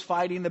 Joshua's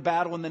fighting the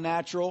battle in the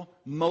natural.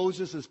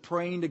 Moses is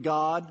praying to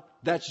God.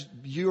 That's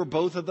you or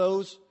both of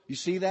those. You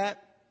see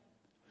that?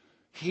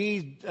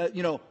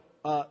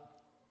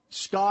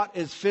 Scott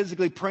is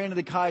physically praying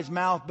to Kai's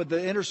mouth, but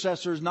the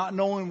intercessors, not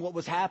knowing what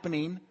was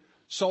happening,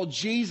 saw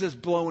Jesus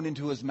blown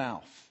into his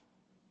mouth.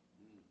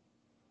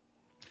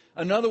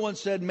 Another one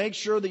said, make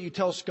sure that you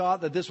tell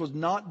Scott that this was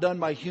not done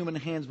by human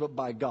hands, but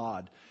by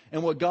God.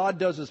 And what God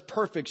does is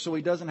perfect, so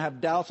he doesn't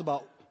have doubts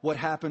about what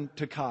happened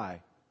to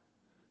Kai.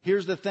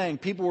 Here's the thing.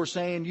 People were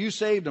saying, you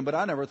saved him, but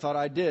I never thought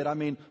I did. I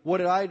mean, what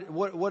did I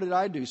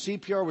do?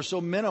 CPR was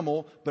so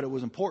minimal, but it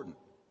was important.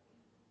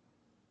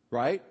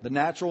 right? The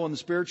natural and the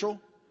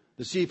spiritual.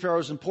 The seafarer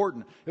is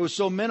important. It was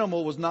so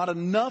minimal, it was not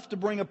enough to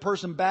bring a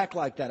person back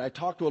like that. I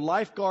talked to a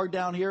lifeguard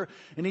down here,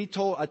 and I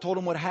told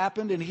him what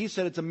happened, and he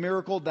said it's a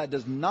miracle. That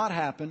does not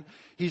happen.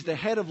 He's the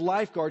head of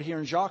lifeguard here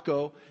in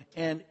Jaco,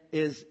 and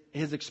his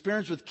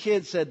experience with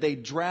kids said they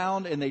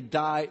drown and they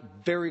die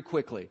very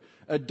quickly.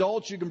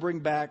 Adults you can bring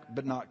back,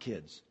 but not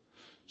kids.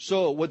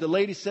 So what the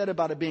lady said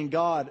about it being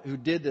God who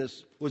did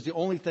this was the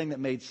only thing that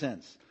made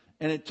sense.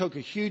 And it took a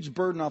huge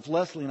burden off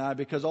Leslie and I,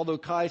 because although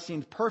Kai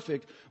seemed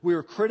perfect, we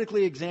were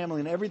critically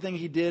examining everything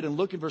he did and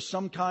looking for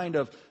some kind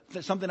of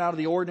something out of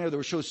the ordinary that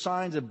would show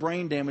signs of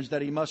brain damage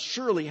that he must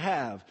surely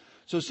have.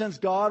 So since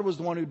God was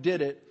the one who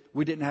did it,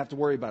 we didn't have to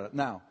worry about it.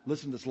 Now,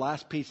 listen to this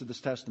last piece of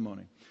this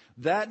testimony.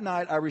 That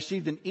night, I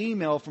received an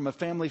email from a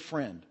family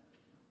friend.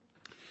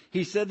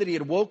 He said that he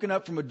had woken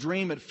up from a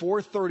dream at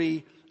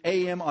 4:30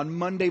 a.m. on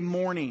Monday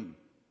morning.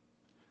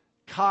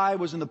 Kai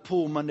was in the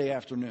pool Monday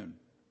afternoon.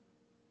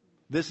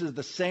 This is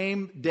the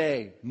same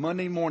day,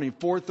 Monday morning,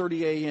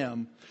 4:30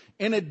 a.m.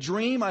 In a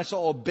dream, I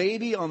saw a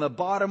baby on the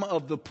bottom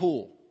of the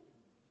pool.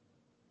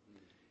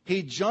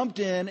 He jumped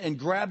in and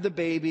grabbed the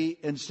baby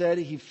and said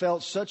he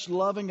felt such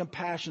love and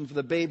compassion for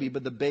the baby,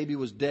 but the baby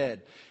was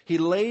dead. He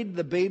laid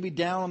the baby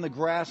down on the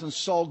grass and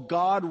saw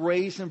God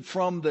raise him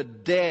from the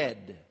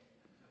dead.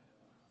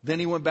 Then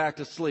he went back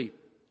to sleep.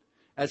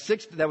 At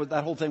 6,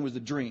 that whole thing was the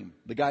dream.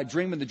 The guy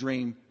dreaming the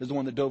dream is the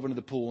one that dove into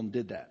the pool and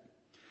did that.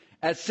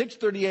 At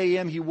 6:30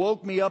 a.m., he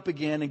woke me up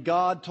again, and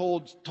God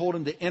told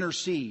him to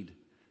intercede.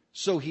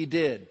 So he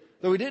did,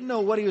 though he didn't know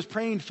what he was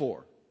praying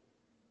for.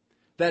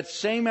 That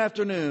same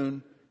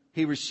afternoon,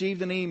 he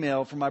received an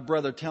email from my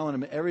brother telling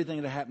him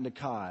everything that happened to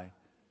Kai,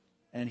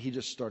 and he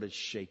just started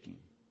shaking.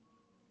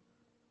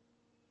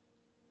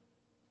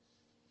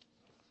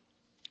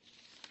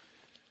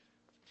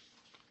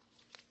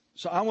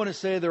 So I want to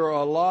say there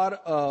are a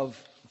lot of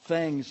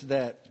things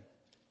that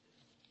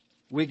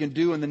we can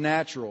do in the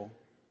natural.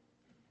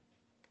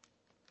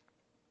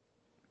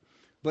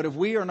 But if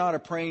we are not a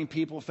praying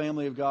people,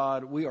 family of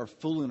God, we are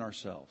fooling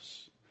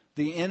ourselves.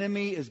 The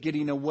enemy is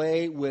getting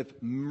away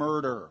with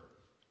murder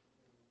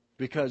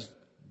because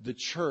the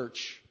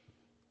church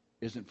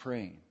isn't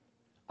praying.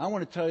 I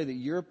want to tell you that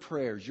your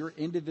prayers, your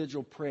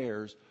individual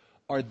prayers,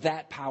 are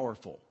that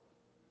powerful.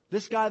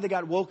 This guy that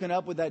got woken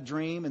up with that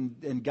dream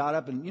and got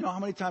up, and you know how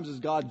many times has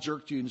God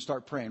jerked you and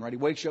start praying, right? He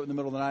wakes you up in the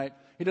middle of the night.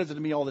 He does it to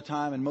me all the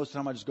time, and most of the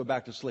time I just go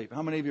back to sleep.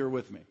 How many of you are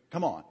with me?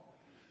 Come on.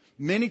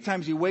 Many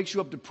times he wakes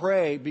you up to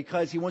pray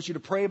because he wants you to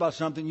pray about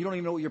something you don't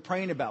even know what you're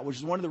praying about, which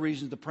is one of the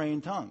reasons to pray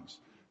in tongues,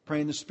 pray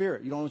in the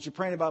Spirit. You don't know what you're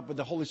praying about, but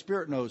the Holy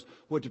Spirit knows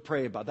what to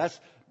pray about. That's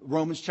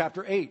Romans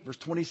chapter 8, verse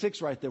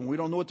 26 right there. When we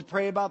don't know what to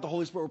pray about, the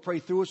Holy Spirit will pray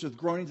through us with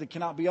groanings that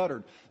cannot be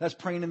uttered. That's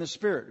praying in the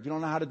Spirit. If you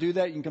don't know how to do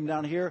that, you can come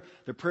down here.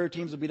 The prayer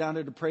teams will be down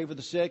there to pray for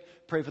the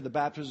sick, pray for the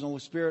baptism of the Holy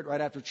Spirit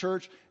right after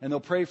church, and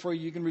they'll pray for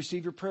you. You can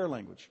receive your prayer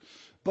language.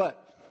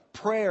 But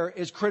prayer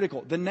is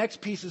critical. The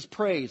next piece is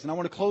praise, and I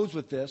want to close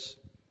with this.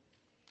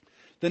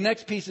 The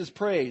next piece is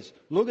praise.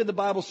 Look at the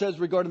Bible says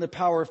regarding the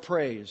power of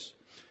praise.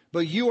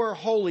 But you are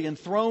holy,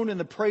 enthroned in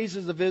the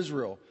praises of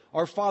Israel.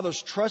 Our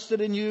fathers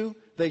trusted in you.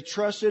 They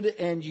trusted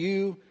and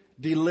you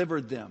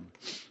delivered them.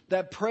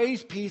 That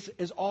praise piece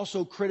is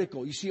also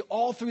critical. You see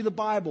all through the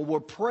Bible where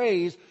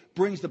praise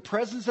brings the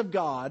presence of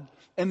God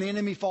and the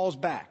enemy falls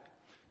back.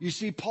 You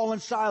see Paul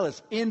and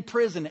Silas in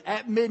prison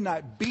at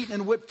midnight, beaten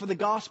and whipped for the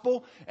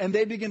gospel, and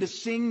they begin to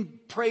sing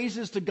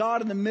praises to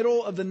God in the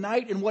middle of the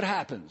night, and what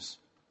happens?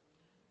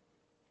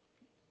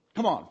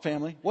 Come on,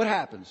 family. What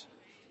happens?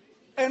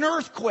 An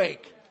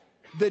earthquake.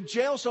 The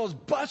jail cells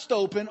bust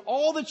open.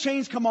 All the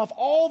chains come off.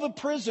 All the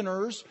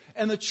prisoners.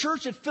 And the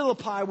church at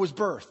Philippi was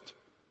birthed.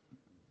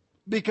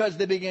 Because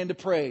they began to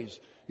praise.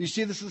 You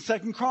see this in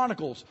 2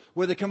 Chronicles.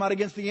 Where they come out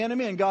against the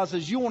enemy. And God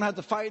says, you won't have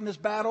to fight in this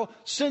battle.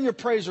 Send your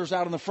praisers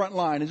out on the front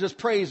line. And just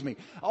praise me.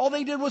 All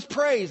they did was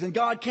praise. And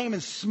God came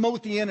and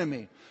smote the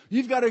enemy.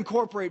 You've got to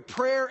incorporate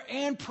prayer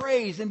and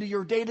praise into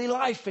your daily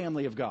life,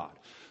 family of God.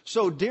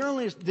 So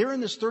during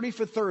this 30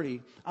 for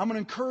 30, I'm going to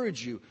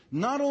encourage you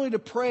not only to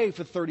pray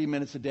for 30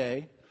 minutes a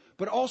day,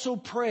 but also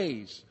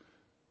praise.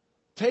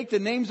 Take the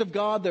names of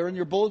God, they're in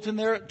your bulletin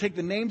there. Take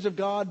the names of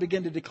God,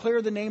 begin to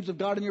declare the names of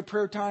God in your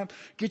prayer time.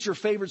 Get your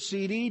favorite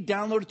CD,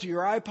 download it to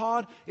your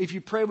iPod. If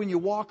you pray when you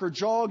walk or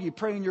jog, you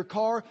pray in your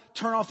car,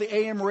 turn off the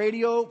AM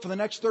radio. For the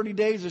next 30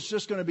 days, it's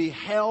just going to be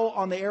hell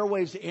on the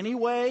airwaves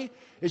anyway.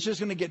 It's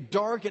just going to get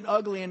dark and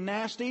ugly and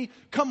nasty.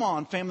 Come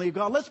on, family of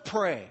God, let's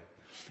pray.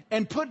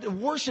 And put the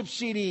worship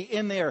CD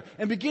in there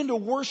and begin to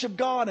worship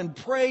God and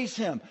praise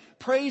Him.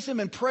 Praise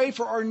Him and pray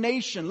for our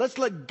nation. Let's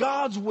let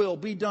God's will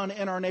be done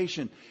in our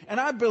nation.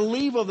 And I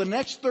believe over the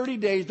next 30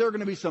 days, there are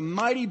going to be some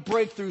mighty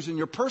breakthroughs in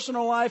your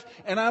personal life.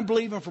 And I'm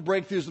believing for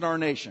breakthroughs in our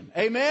nation.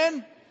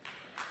 Amen?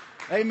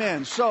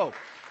 Amen. So,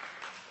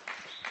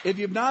 if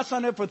you've not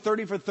signed up for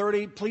 30 for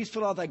 30, please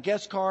fill out that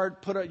guest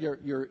card. Put out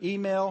your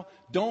email.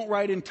 Don't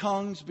write in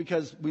tongues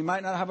because we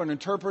might not have an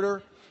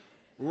interpreter.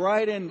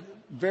 Write in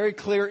very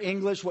clear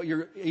English what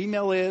your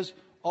email is.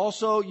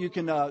 Also, you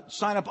can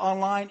sign up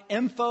online,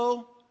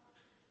 info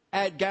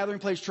at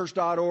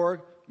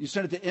gatheringplacechurch.org. You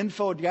send it to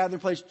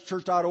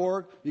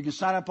info@gatheringplacechurch.org. You can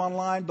sign up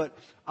online, but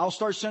I'll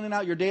start sending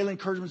out your daily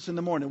encouragements in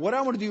the morning. What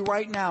I want to do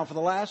right now for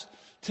the last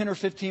 10 or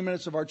 15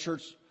 minutes of our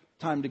church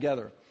time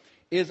together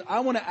is I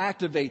want to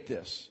activate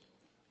this.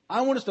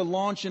 I want us to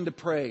launch into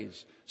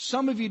praise.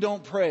 Some of you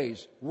don't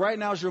praise. Right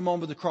now is your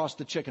moment to cross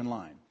the chicken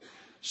line.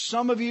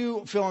 Some of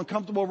you feel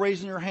uncomfortable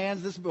raising your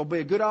hands. This will be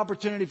a good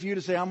opportunity for you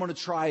to say, I'm going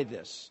to try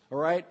this. All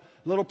right?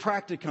 A little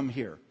practicum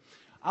here.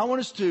 I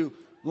want us to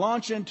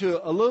launch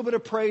into a little bit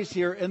of praise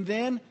here, and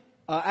then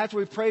after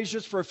we praise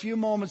just for a few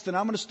moments, then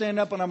I'm going to stand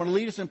up and I'm going to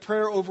lead us in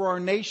prayer over our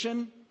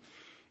nation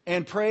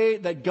and pray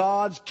that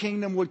God's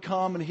kingdom would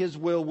come and His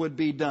will would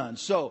be done.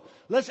 So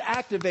let's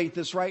activate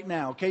this right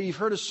now. Okay, you've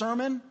heard a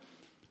sermon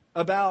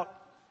about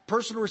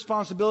personal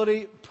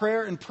responsibility,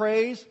 prayer, and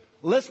praise.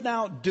 Let's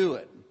now do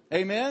it.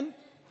 Amen?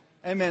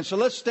 Amen. So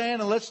let's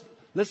stand and let's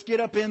get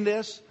up in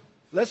this.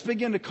 Let's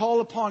begin to call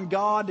upon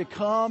God to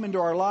come into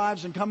our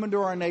lives and come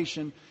into our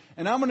nation.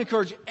 And I'm going to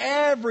encourage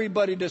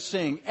everybody to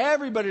sing,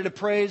 everybody to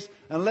praise,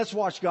 and let's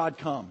watch God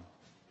come.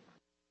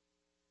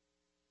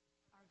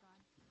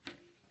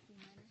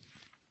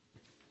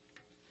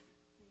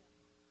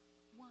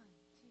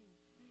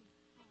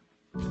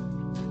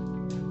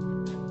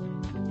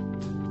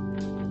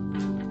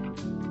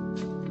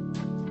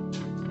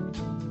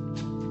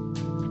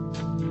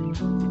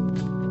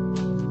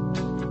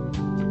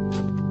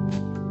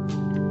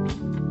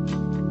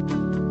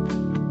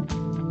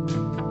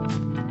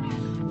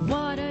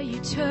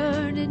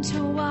 Turn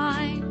into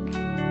wine.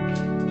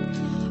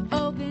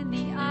 Open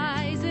the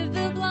eyes of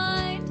the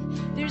blind.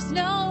 There's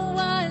no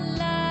one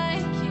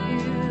like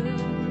you.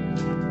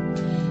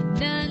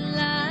 None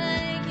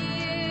like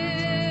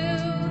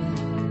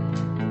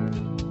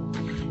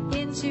you.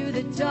 Into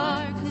the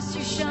darkness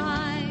you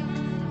shine.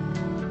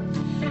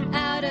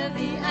 Out of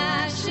the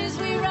ashes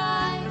we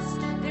rise.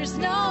 There's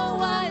no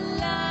one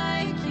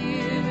like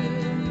you.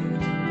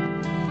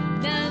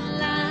 None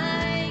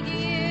like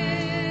you.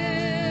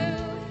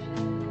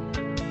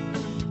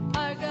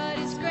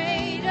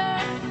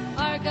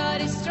 Our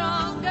God is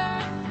stronger.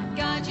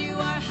 God, you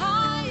are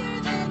higher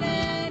than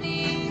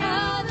any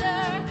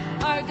other.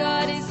 Our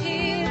God is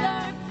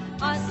healer,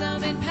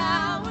 awesome in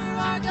power.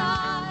 Our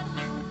God,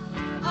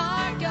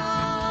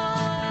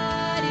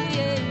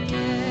 yeah,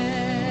 yeah.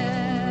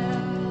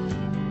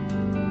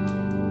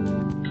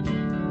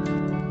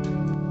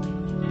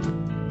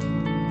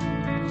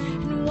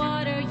 And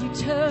water you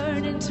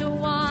turn into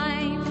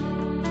wine.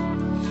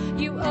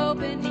 You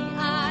open the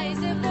eyes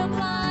of the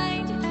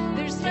blind.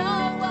 There's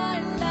no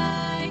one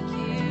like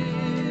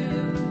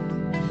you,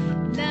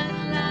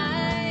 none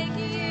like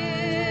you.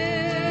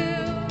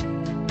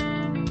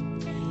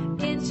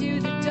 Into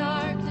the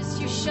darkness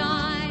you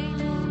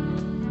shine.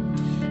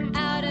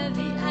 Out of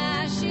the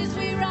ashes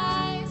we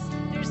rise.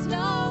 There's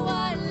no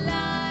one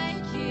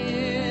like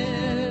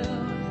you,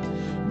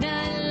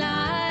 none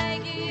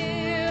like you.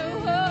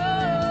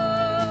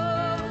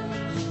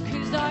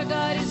 'Cause our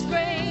God is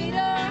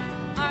greater,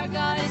 our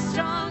God is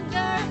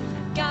stronger.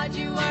 God,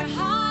 you are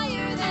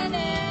higher than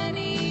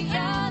any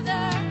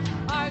other.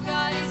 Our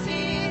God is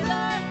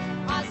healer,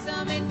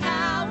 awesome in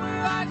power.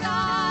 Our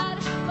God,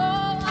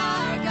 oh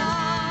our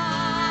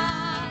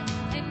God.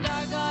 And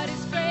our God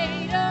is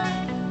greater,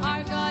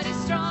 our God is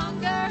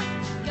stronger.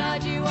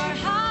 God, you are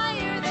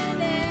higher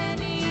than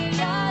any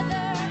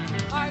other.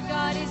 Our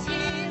God is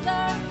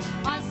healer,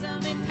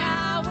 awesome in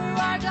power.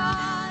 Our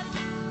God,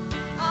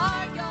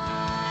 our God.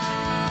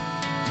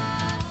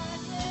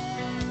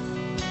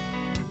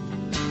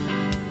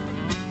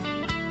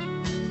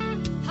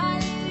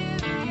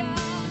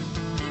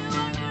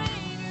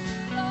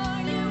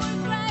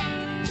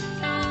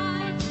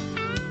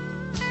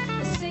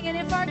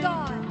 If our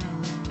God,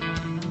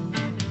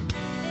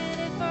 and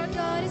if our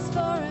God is for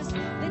us,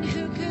 then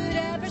who could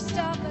ever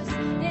stop us?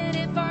 And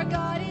if our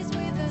God is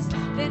with us,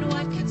 then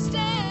what could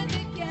stand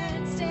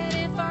against?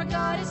 And if our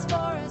God is for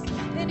us,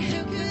 then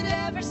who could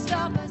ever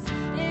stop us?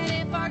 And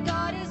if our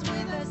God is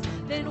with us,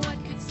 then what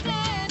could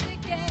stand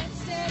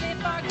against? And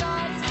if our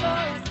God is for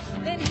us,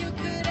 then who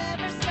could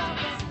ever stop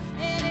us?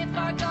 And if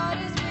our God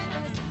is with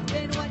us,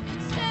 then what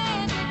could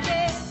stand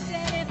against?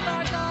 And if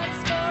our God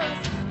is for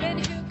us, then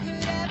who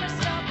could ever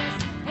stop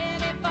us?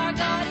 And if our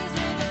God is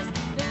with us,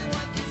 then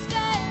what could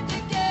stand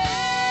against?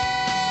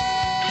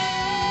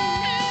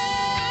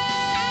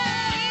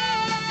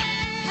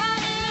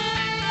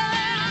 Hallelujah,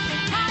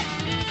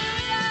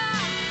 hallelujah,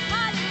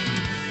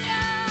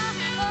 hallelujah.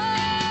 Oh,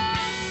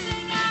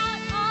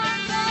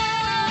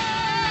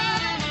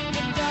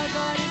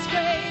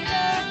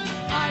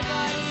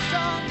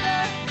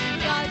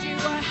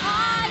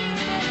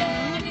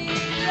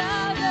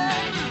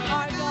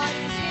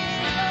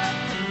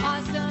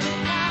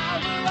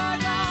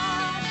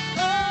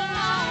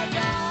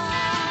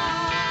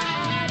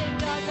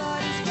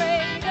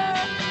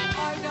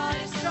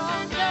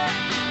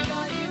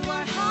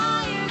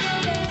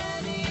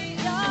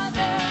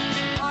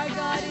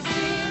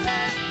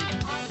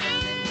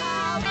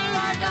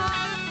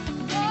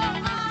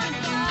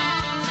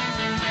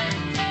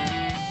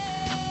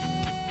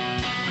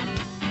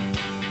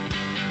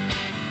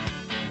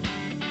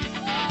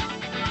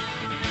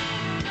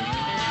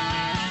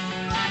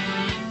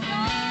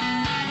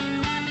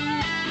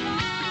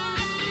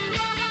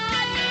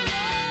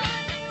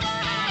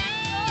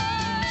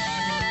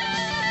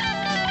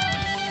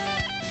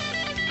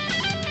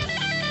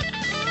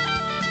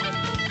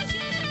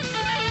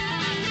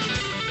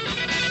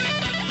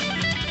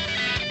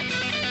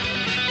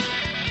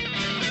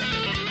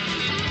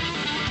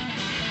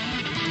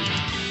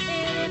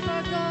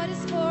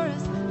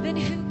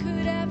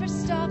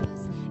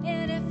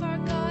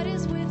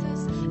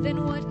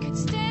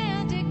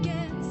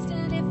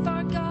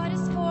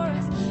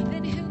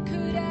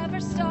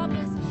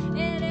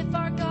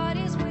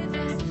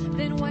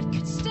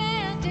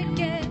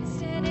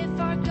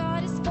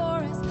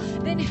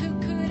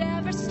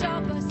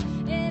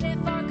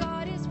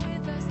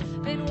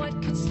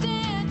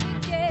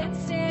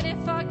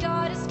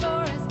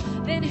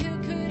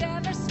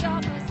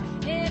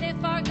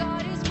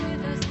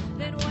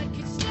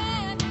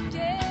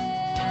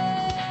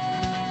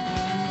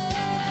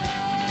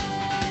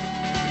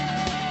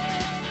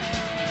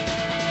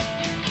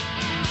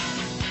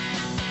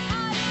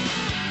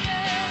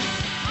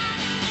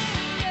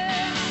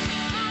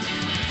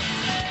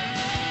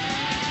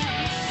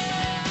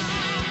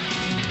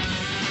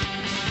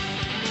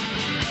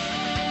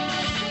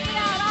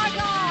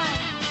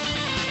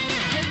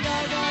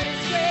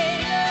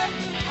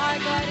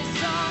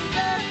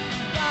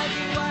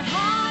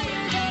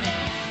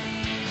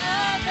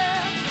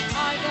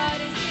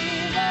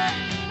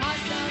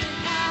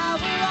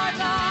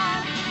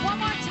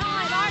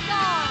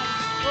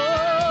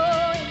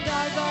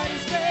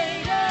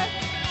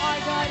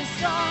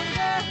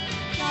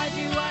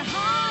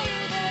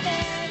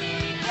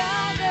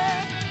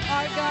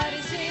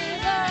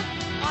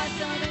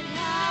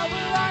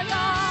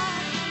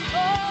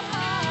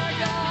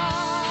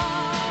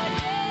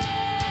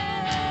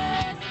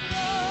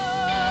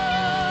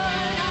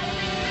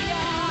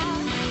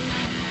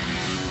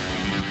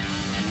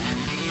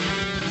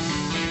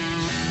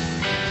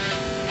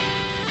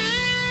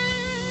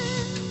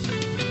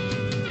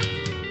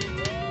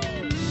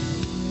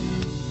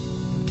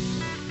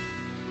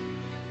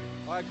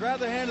 All right, grab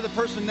the hand of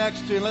the person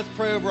next to you and let's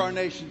pray over our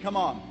nation. Come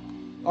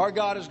on. Our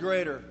God is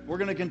greater. We're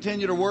going to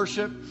continue to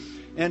worship.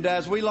 And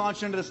as we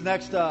launch into this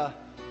next,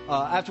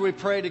 after we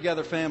pray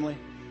together, family,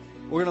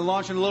 we're going to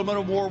launch into a little bit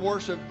of more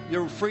worship.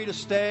 You're free to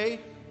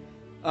stay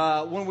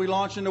when we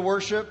launch into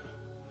worship,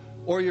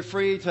 or you're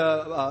free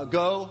to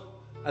go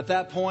at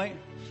that point.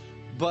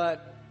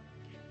 But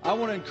I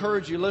want to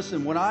encourage you,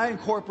 listen, when I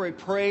incorporate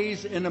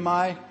praise into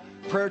my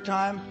prayer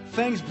time,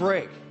 things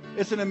break.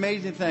 It's an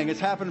amazing thing. It's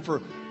happened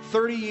for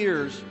 30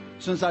 years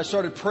since I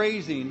started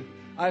praising.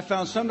 I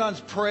found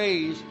sometimes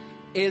praise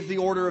is the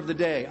order of the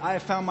day. I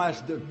have found my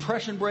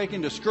depression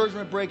breaking,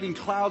 discouragement breaking,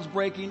 clouds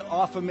breaking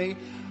off of me.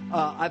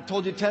 I've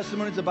told you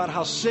testimonies about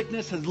how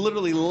sickness has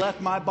literally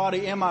left my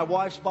body and my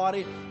wife's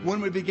body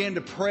when we began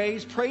to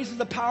praise. Praise is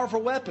a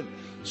powerful weapon.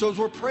 So as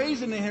we're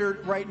praising in here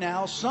right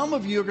now, some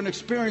of you are going to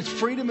experience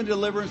freedom and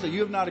deliverance that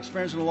you have not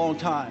experienced in a long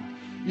time.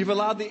 You've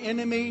allowed the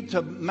enemy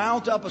to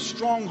mount up a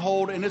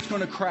stronghold, and it's going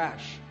to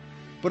crash.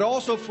 But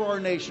also for our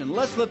nation.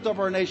 Let's lift up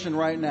our nation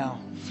right now.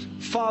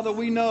 Father,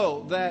 we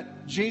know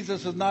that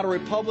Jesus is not a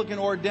Republican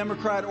or a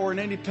Democrat or an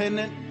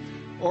independent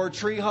or a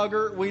tree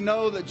hugger. We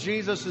know that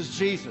Jesus is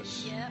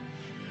Jesus. Yep.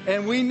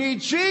 And we need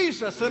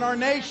Jesus in our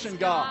nation,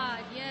 God.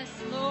 Yes,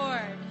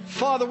 Lord.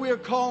 Father, we are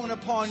calling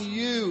upon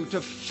you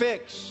to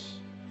fix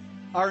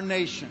our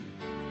nation.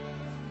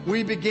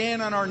 We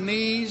began on our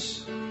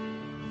knees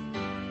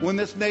when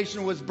this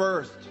nation was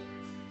birthed.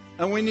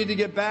 And we need to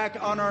get back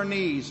on our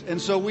knees.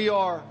 And so we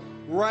are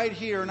right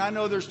here, and I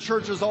know there's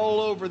churches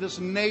all over this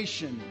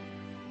nation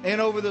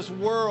and over this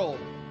world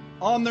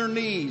on their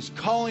knees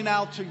calling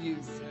out to you.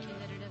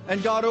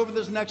 And God, over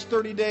this next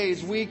 30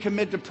 days, we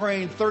commit to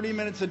praying 30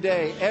 minutes a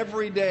day,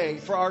 every day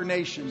for our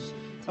nations.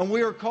 And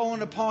we are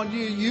calling upon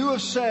you. You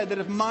have said that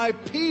if my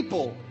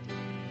people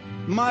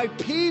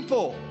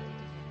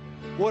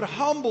would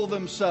humble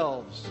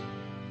themselves,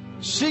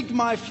 seek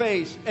my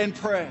face and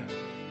pray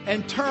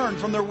and turn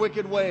from their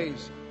wicked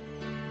ways,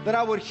 that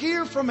I would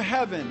hear from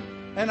heaven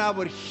and I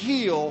would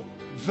heal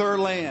their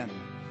land.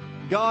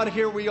 God,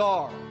 here we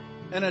are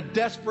in a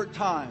desperate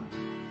time,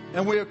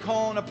 and we are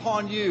calling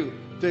upon you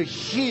to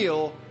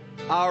heal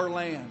our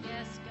land.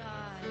 Yes,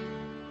 God.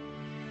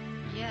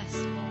 Yes,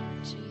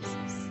 Lord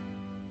Jesus.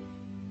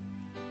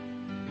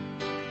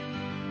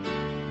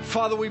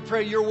 Father, we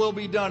pray your will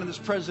be done in this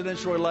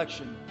presidential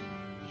election.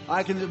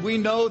 We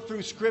know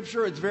through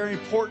Scripture it's very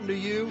important to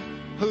you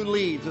who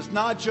leads. It's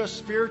not just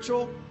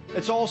spiritual,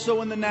 it's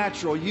also in the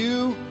natural.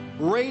 You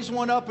raise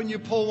one up and you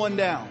pull one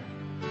down.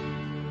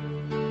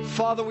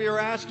 Father, we are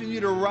asking you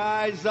to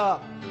rise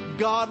up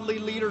godly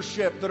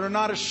leadership that are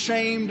not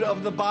ashamed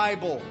of the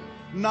Bible,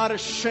 not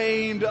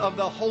ashamed of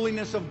the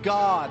holiness of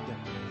God.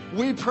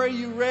 We pray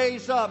you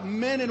raise up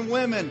men and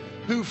women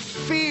who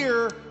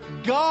fear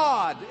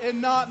God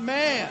and not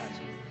man.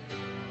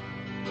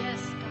 Yes,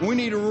 God. We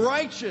need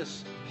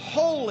righteous,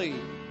 holy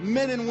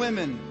men and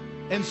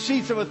women in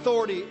seats of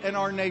authority in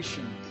our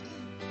nation.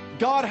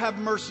 God, have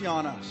mercy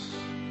on us.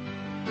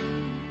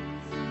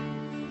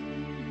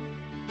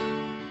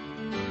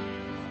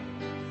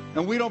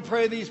 And we don't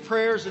pray these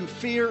prayers in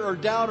fear or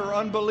doubt or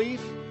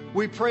unbelief.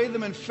 We pray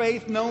them in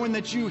faith, knowing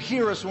that you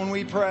hear us when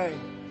we pray.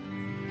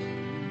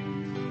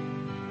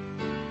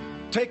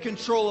 Take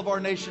control of our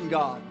nation,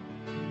 God.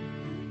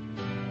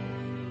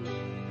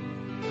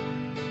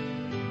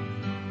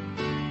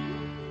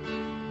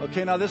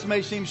 Okay, now this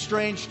may seem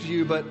strange to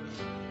you, but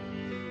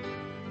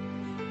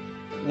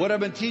what I've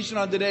been teaching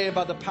on today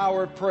about the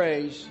power of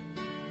praise.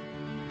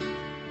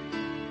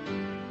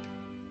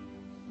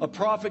 A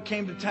prophet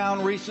came to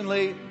town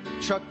recently,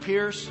 Chuck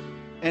Pierce,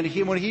 and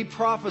when he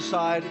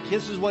prophesied,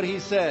 this is what he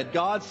said.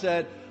 God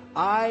said,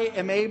 I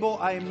am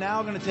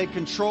now going to take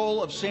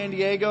control of San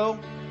Diego,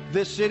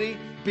 this city,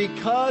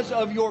 because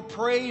of your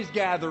praise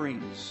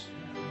gatherings.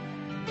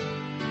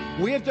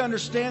 We have to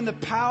understand the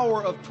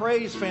power of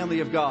praise,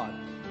 family of God.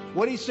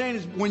 What he's saying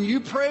is, when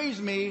you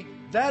praise me,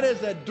 that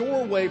is a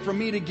doorway for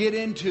me to get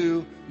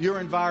into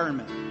your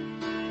environment.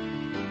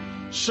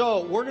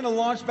 So we're going to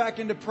launch back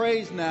into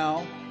praise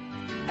now.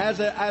 As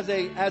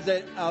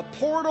a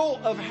portal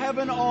of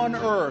heaven on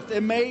earth.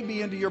 It may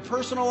be into your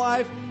personal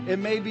life. It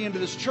may be into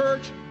this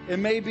church. It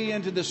may be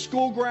into the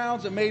school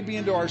grounds. It may be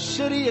into our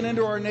city and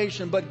into our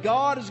nation. But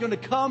God is going to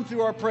come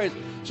through our praise.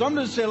 So I'm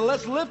going to say,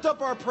 let's lift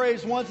up our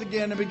praise once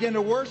again and begin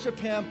to worship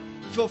Him.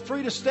 Feel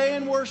free to stay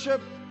in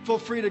worship. Feel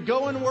free to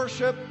go in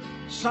worship.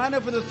 Sign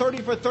up for the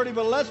 30 for 30.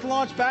 But let's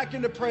launch back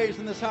into praise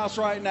in this house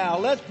right now.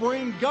 Let's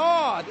bring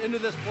God into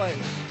this place.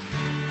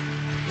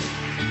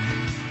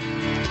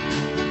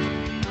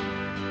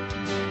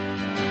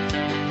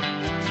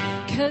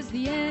 'Cause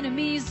the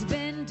enemy's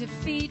been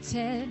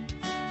defeated.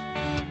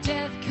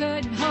 Death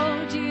couldn't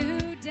hold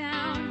you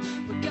down.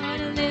 We're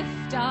gonna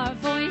lift our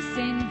voice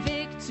in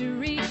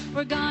victory.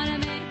 We're gonna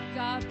make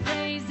our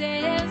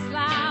praises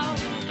loud.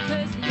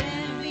 'Cause the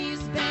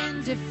enemy's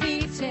been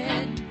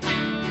defeated.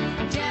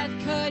 Death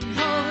couldn't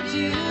hold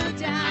you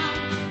down.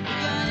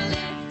 We're gonna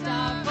lift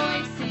our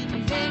voice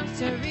in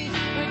victory.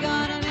 We're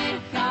gonna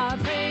make our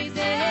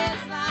praises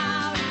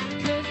loud.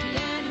 'Cause the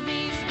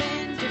enemy's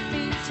been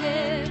defeated.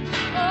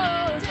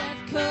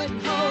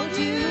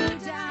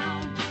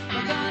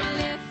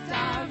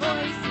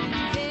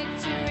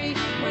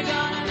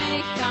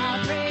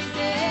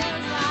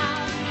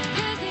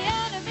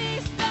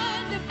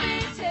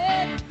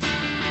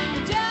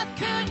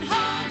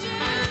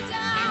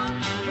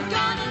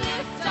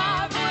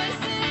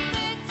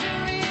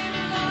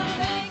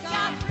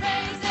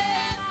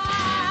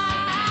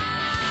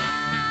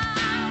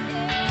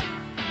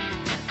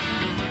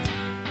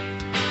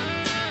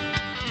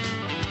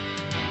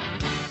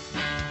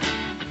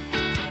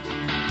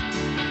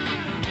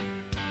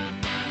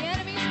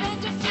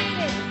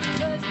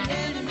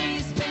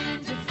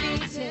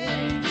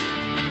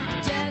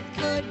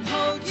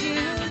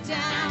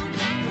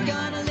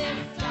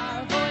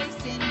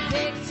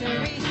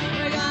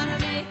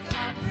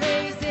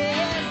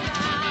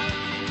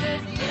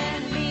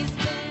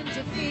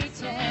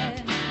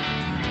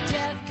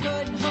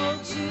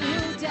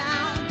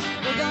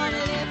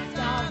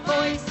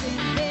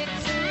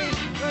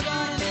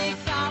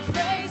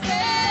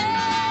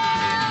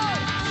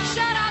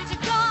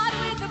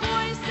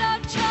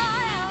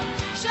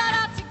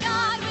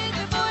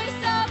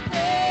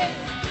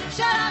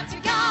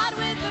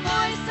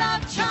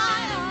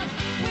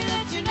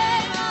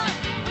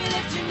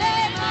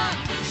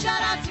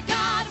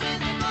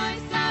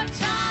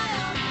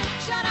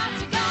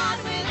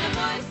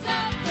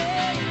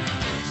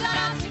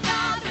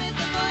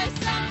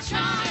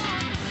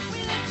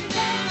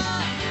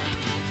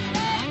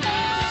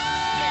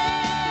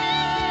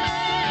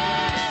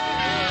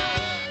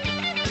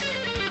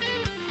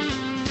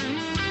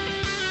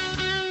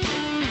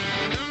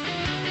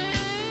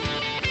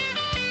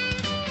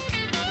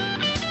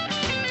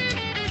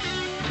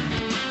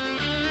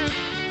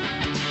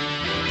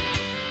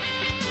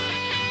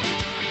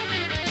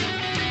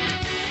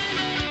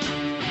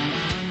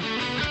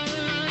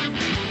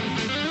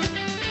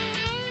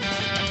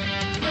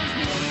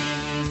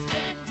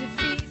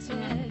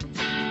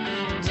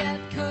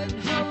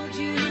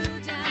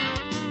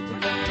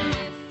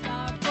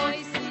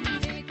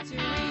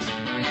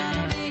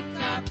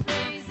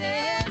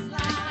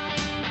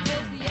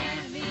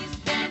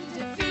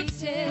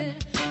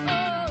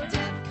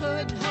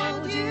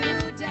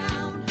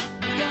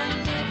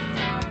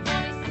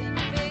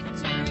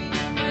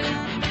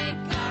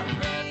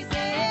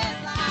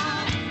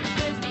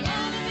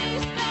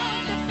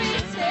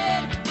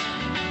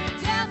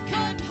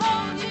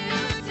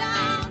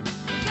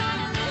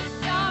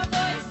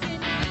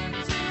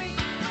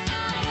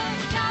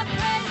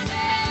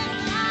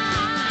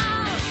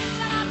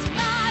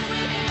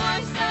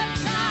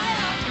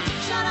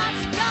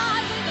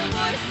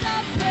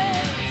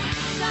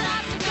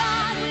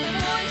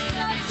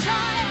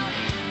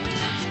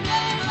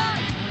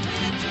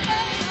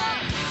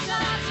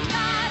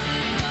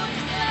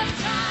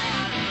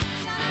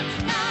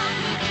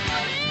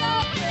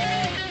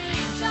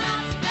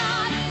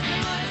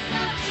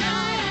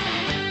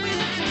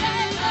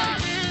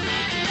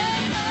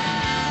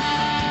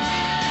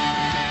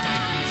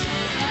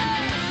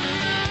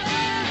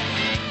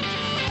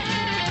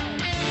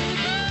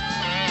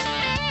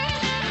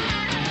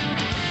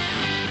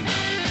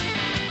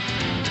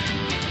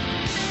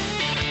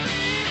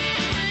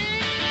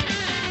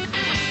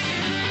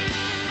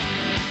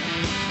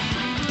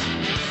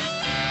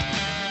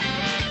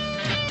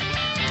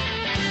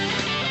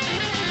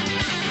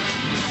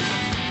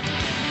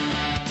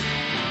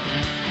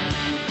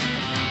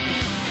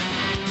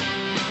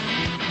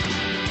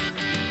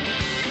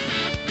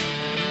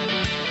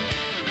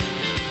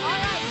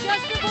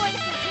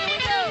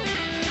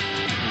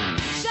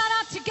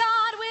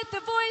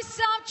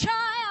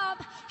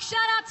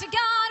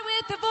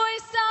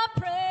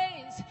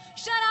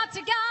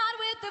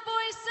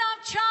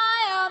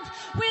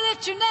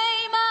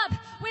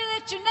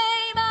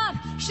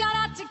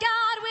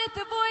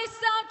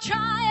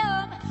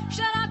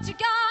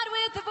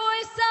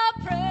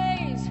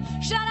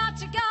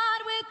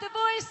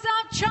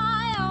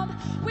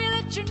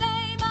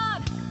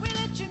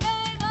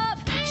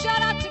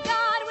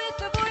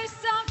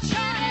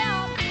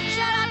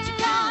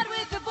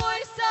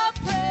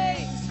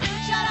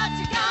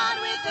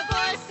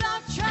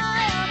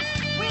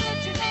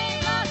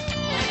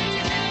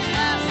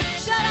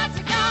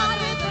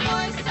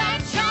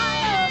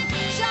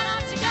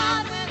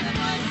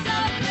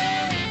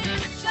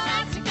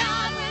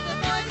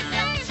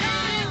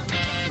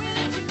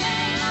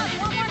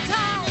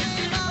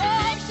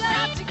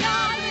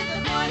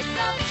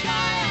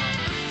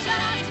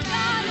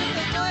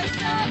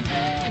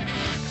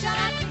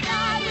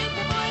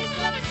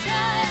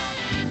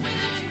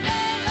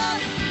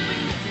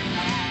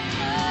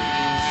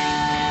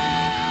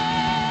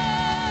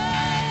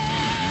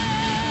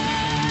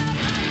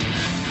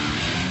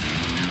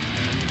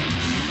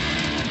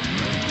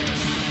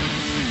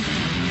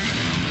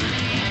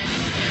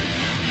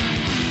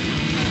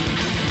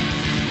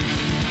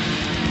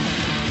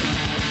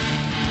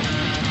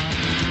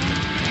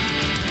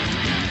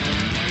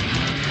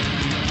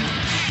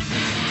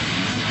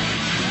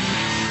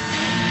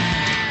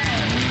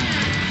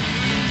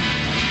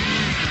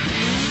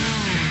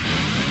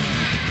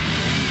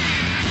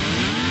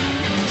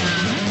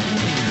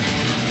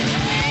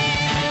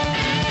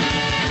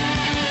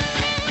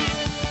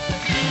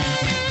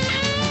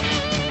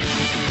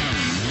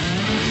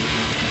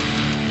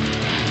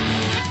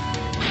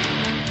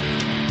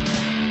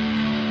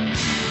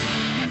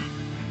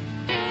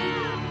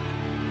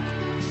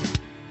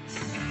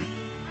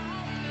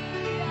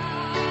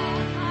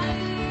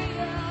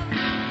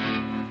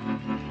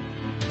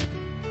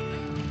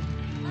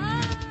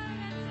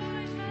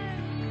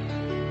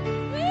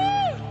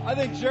 I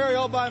think Jerry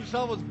all by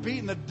himself was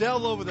beating the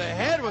devil over the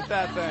head with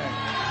that thing.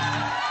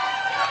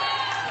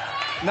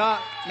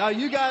 Now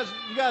you guys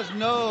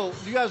know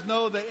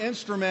that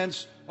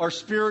instruments are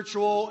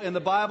spiritual, and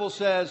the Bible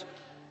says,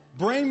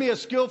 bring me a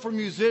skillful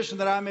musician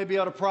that I may be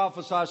able to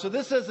prophesy. So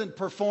this isn't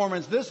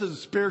performance, this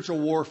is spiritual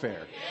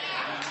warfare.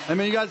 I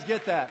mean, you guys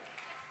get that.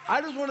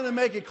 I just wanted to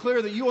make it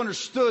clear that you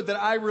understood that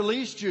I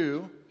released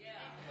you.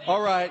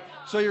 All right,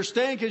 so you're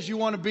staying because you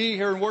want to be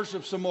here and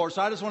worship some more.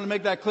 So I just want to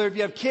make that clear. If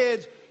you have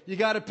kids, you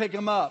got to pick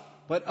them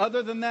up. But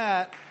other than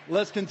that,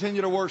 let's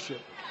continue to worship.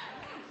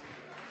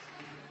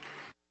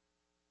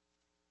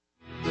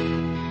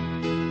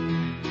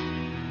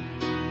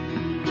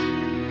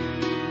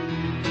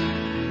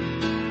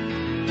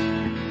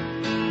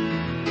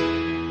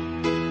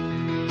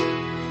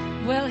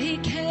 Well, he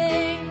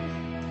came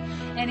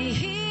and he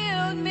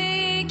healed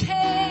me, came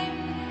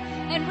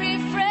and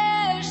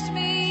refreshed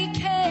me,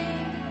 came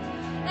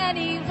and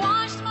he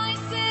washed my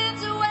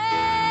sins away.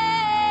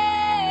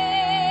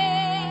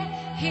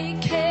 He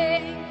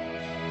came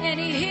and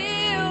he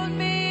healed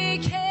me,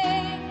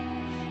 came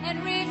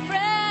and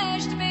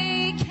refreshed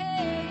me,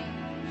 came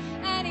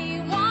and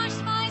he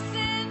washed my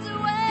sins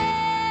away.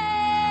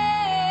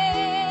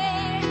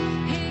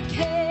 He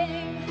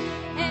came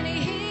and he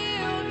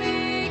healed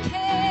me,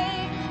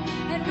 came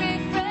and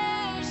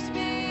refreshed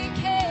me,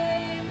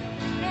 came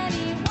and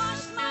he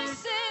washed my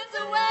sins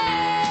away.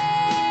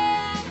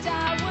 And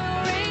I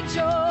will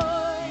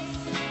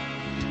rejoice,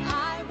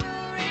 I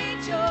will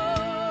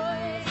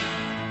rejoice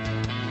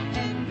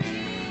and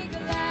be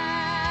glad.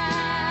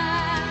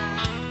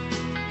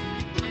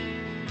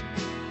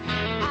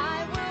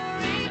 I will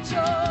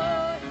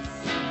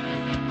rejoice,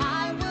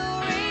 I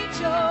will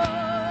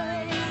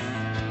rejoice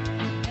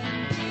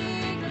and be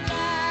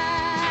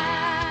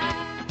glad.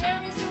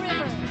 There is a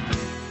river.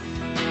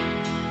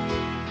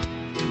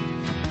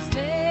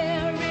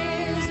 There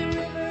is a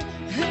river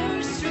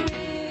whose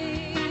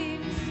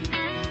streams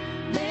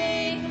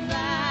make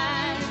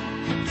glad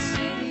the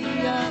city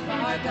of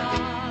our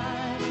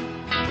God.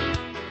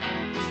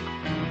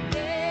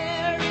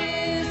 There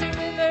is a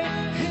river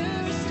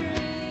whose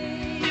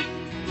streams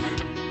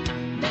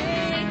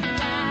make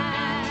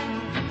glad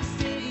the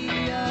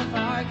city of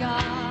our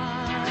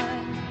God.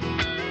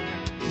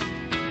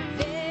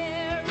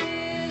 There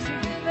is a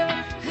river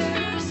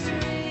whose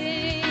streams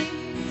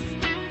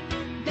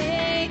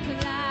make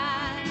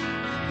glad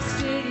the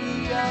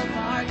city of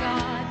our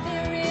God.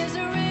 There is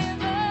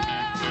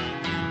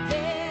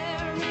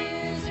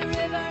a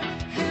river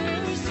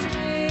whose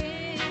streams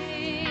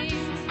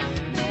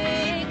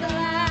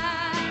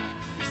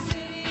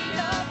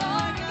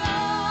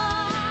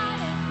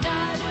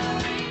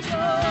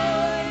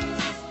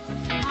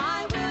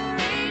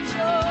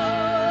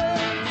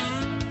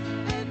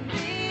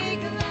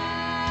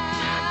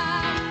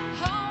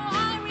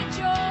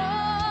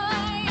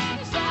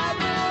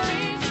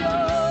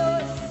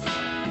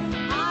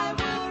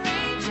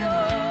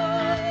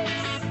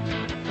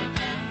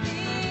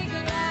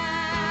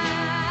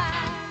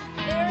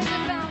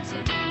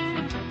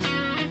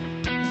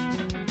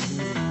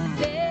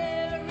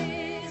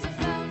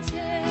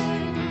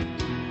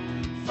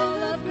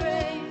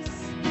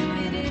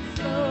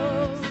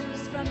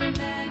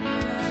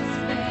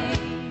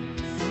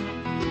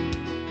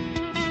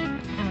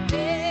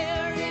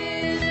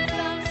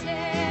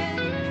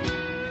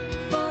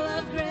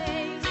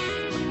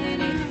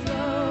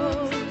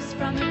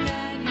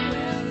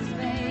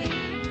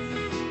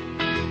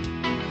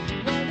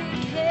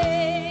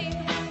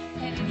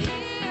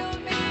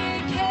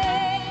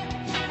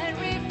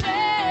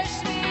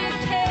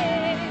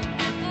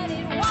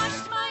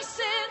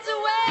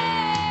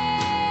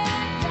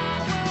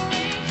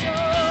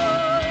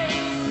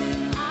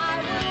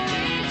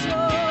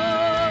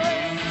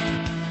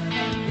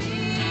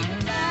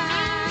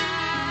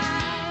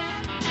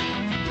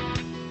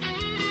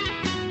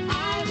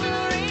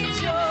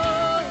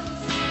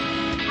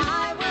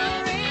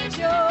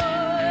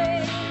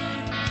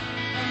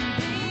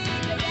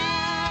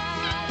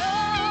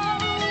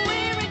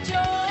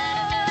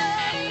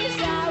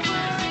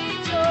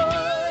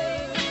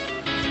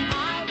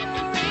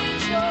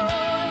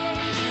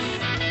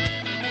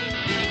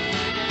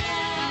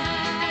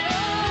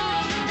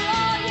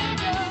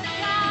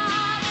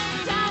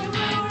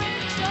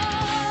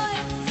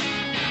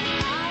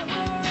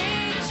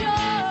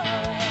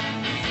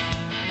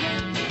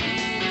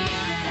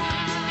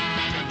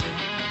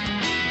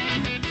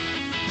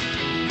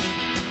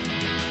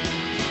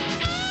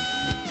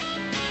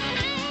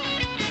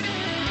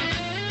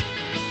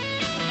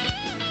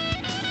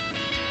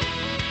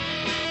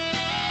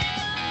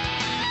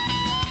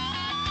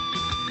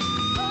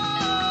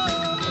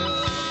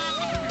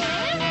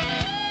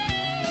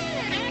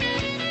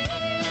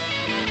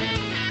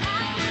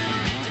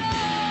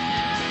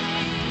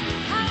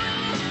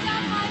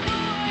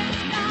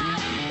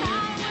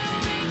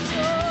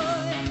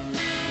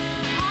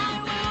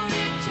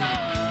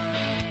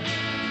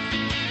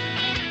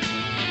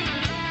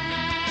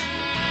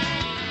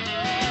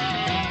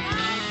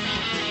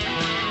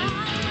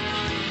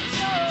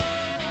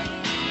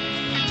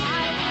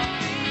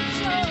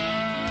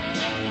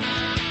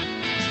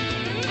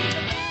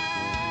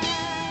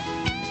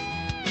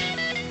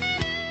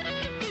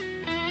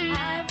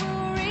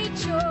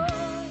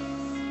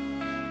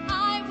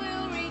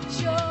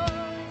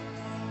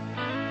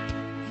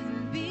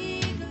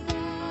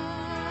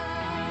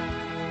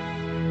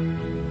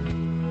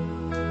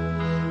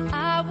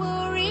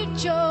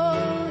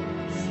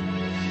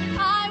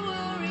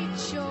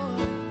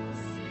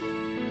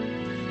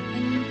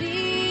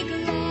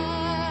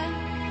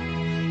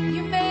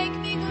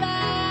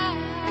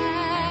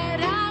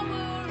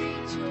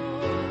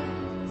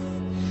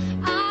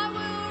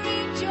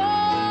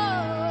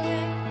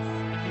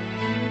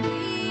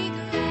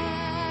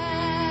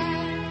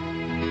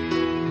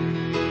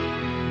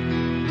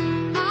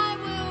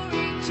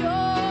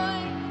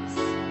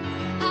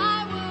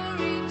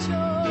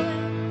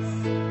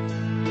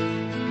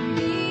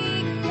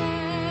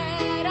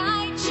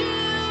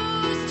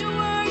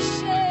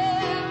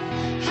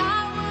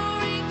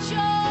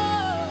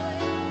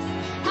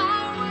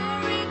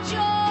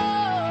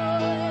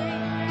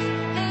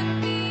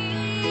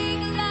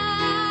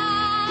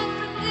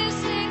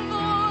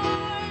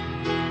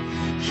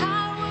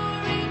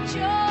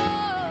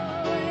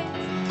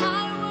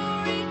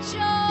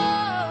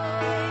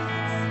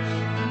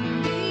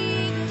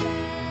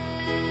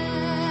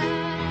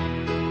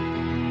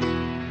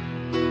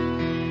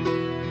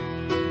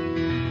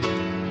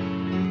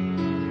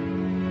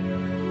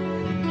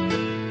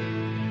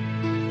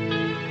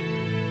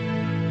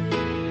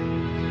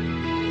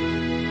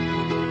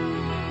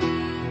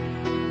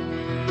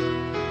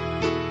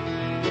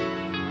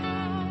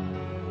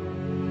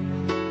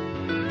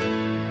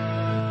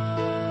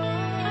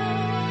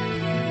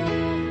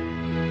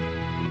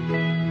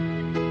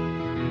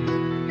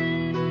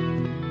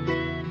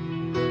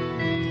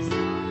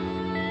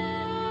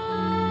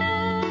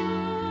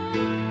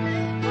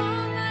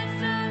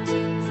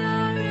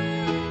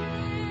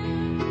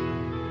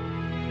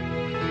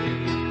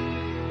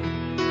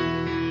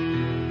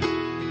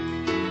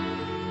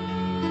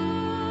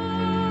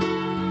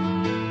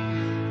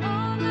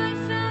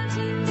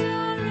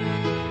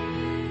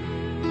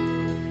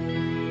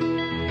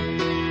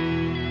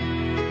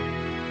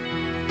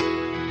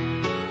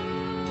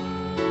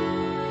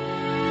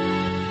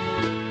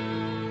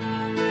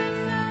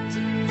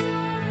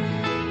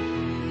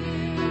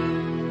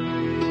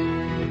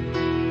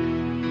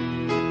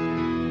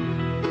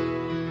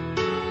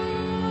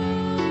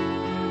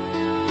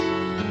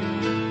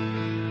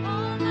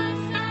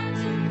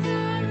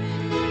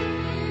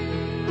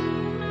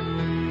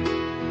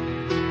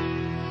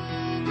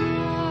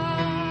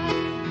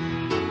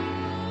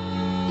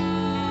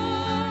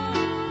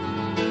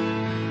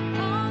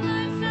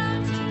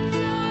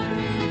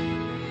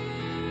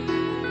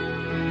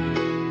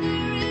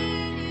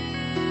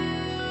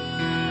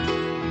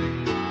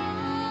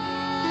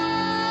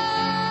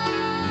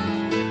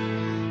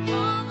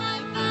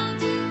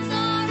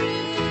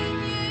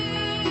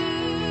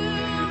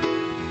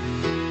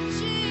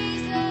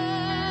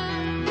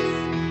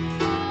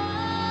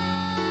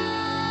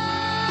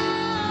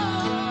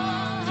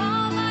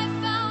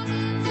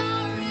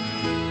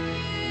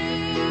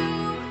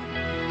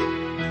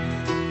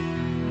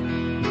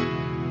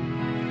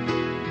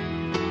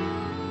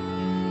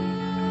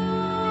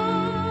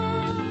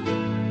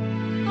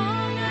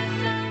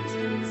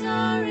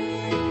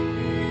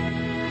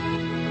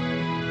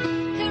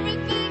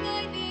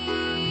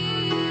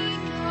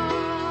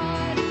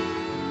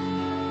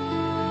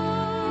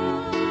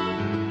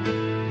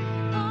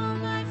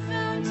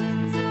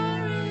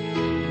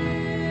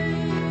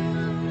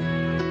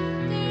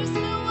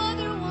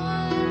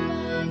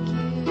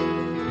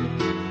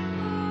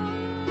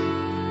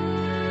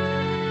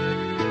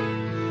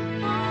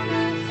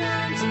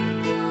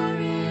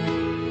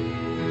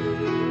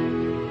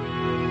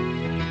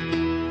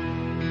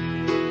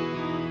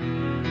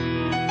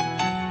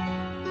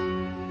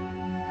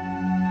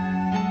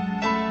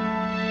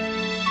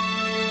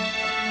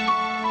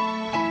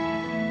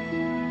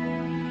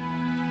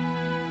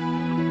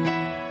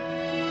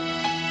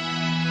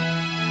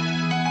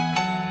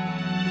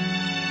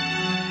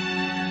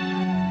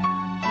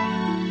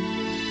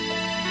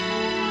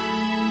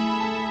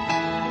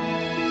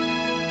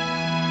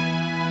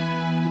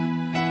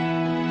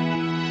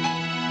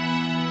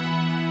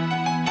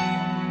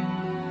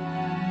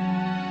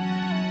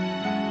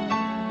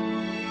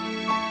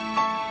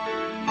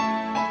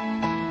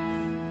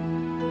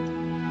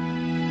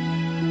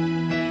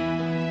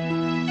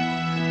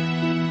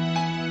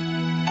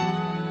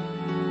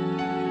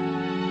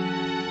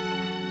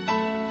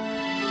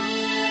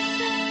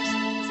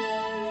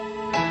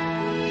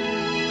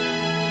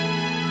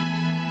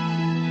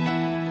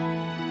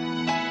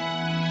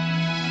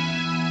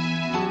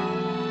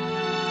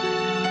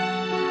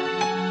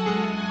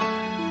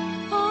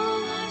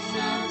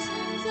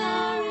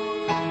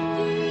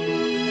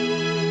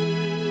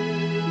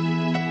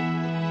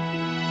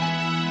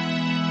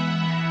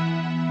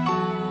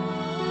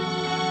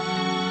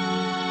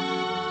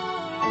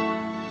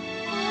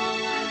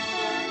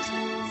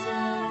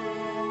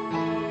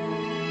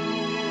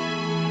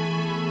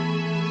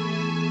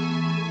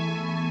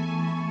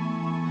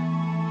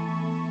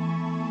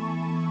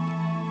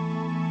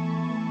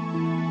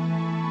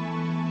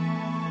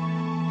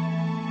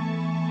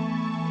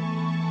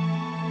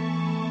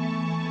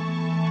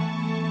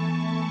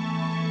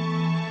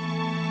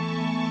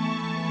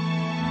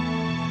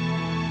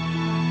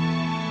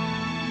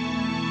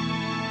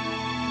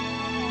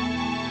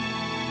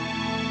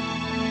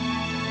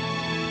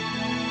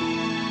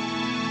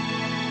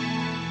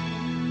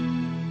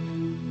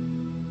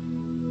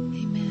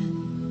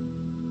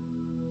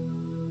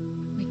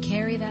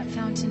carry that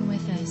fountain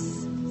with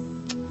us.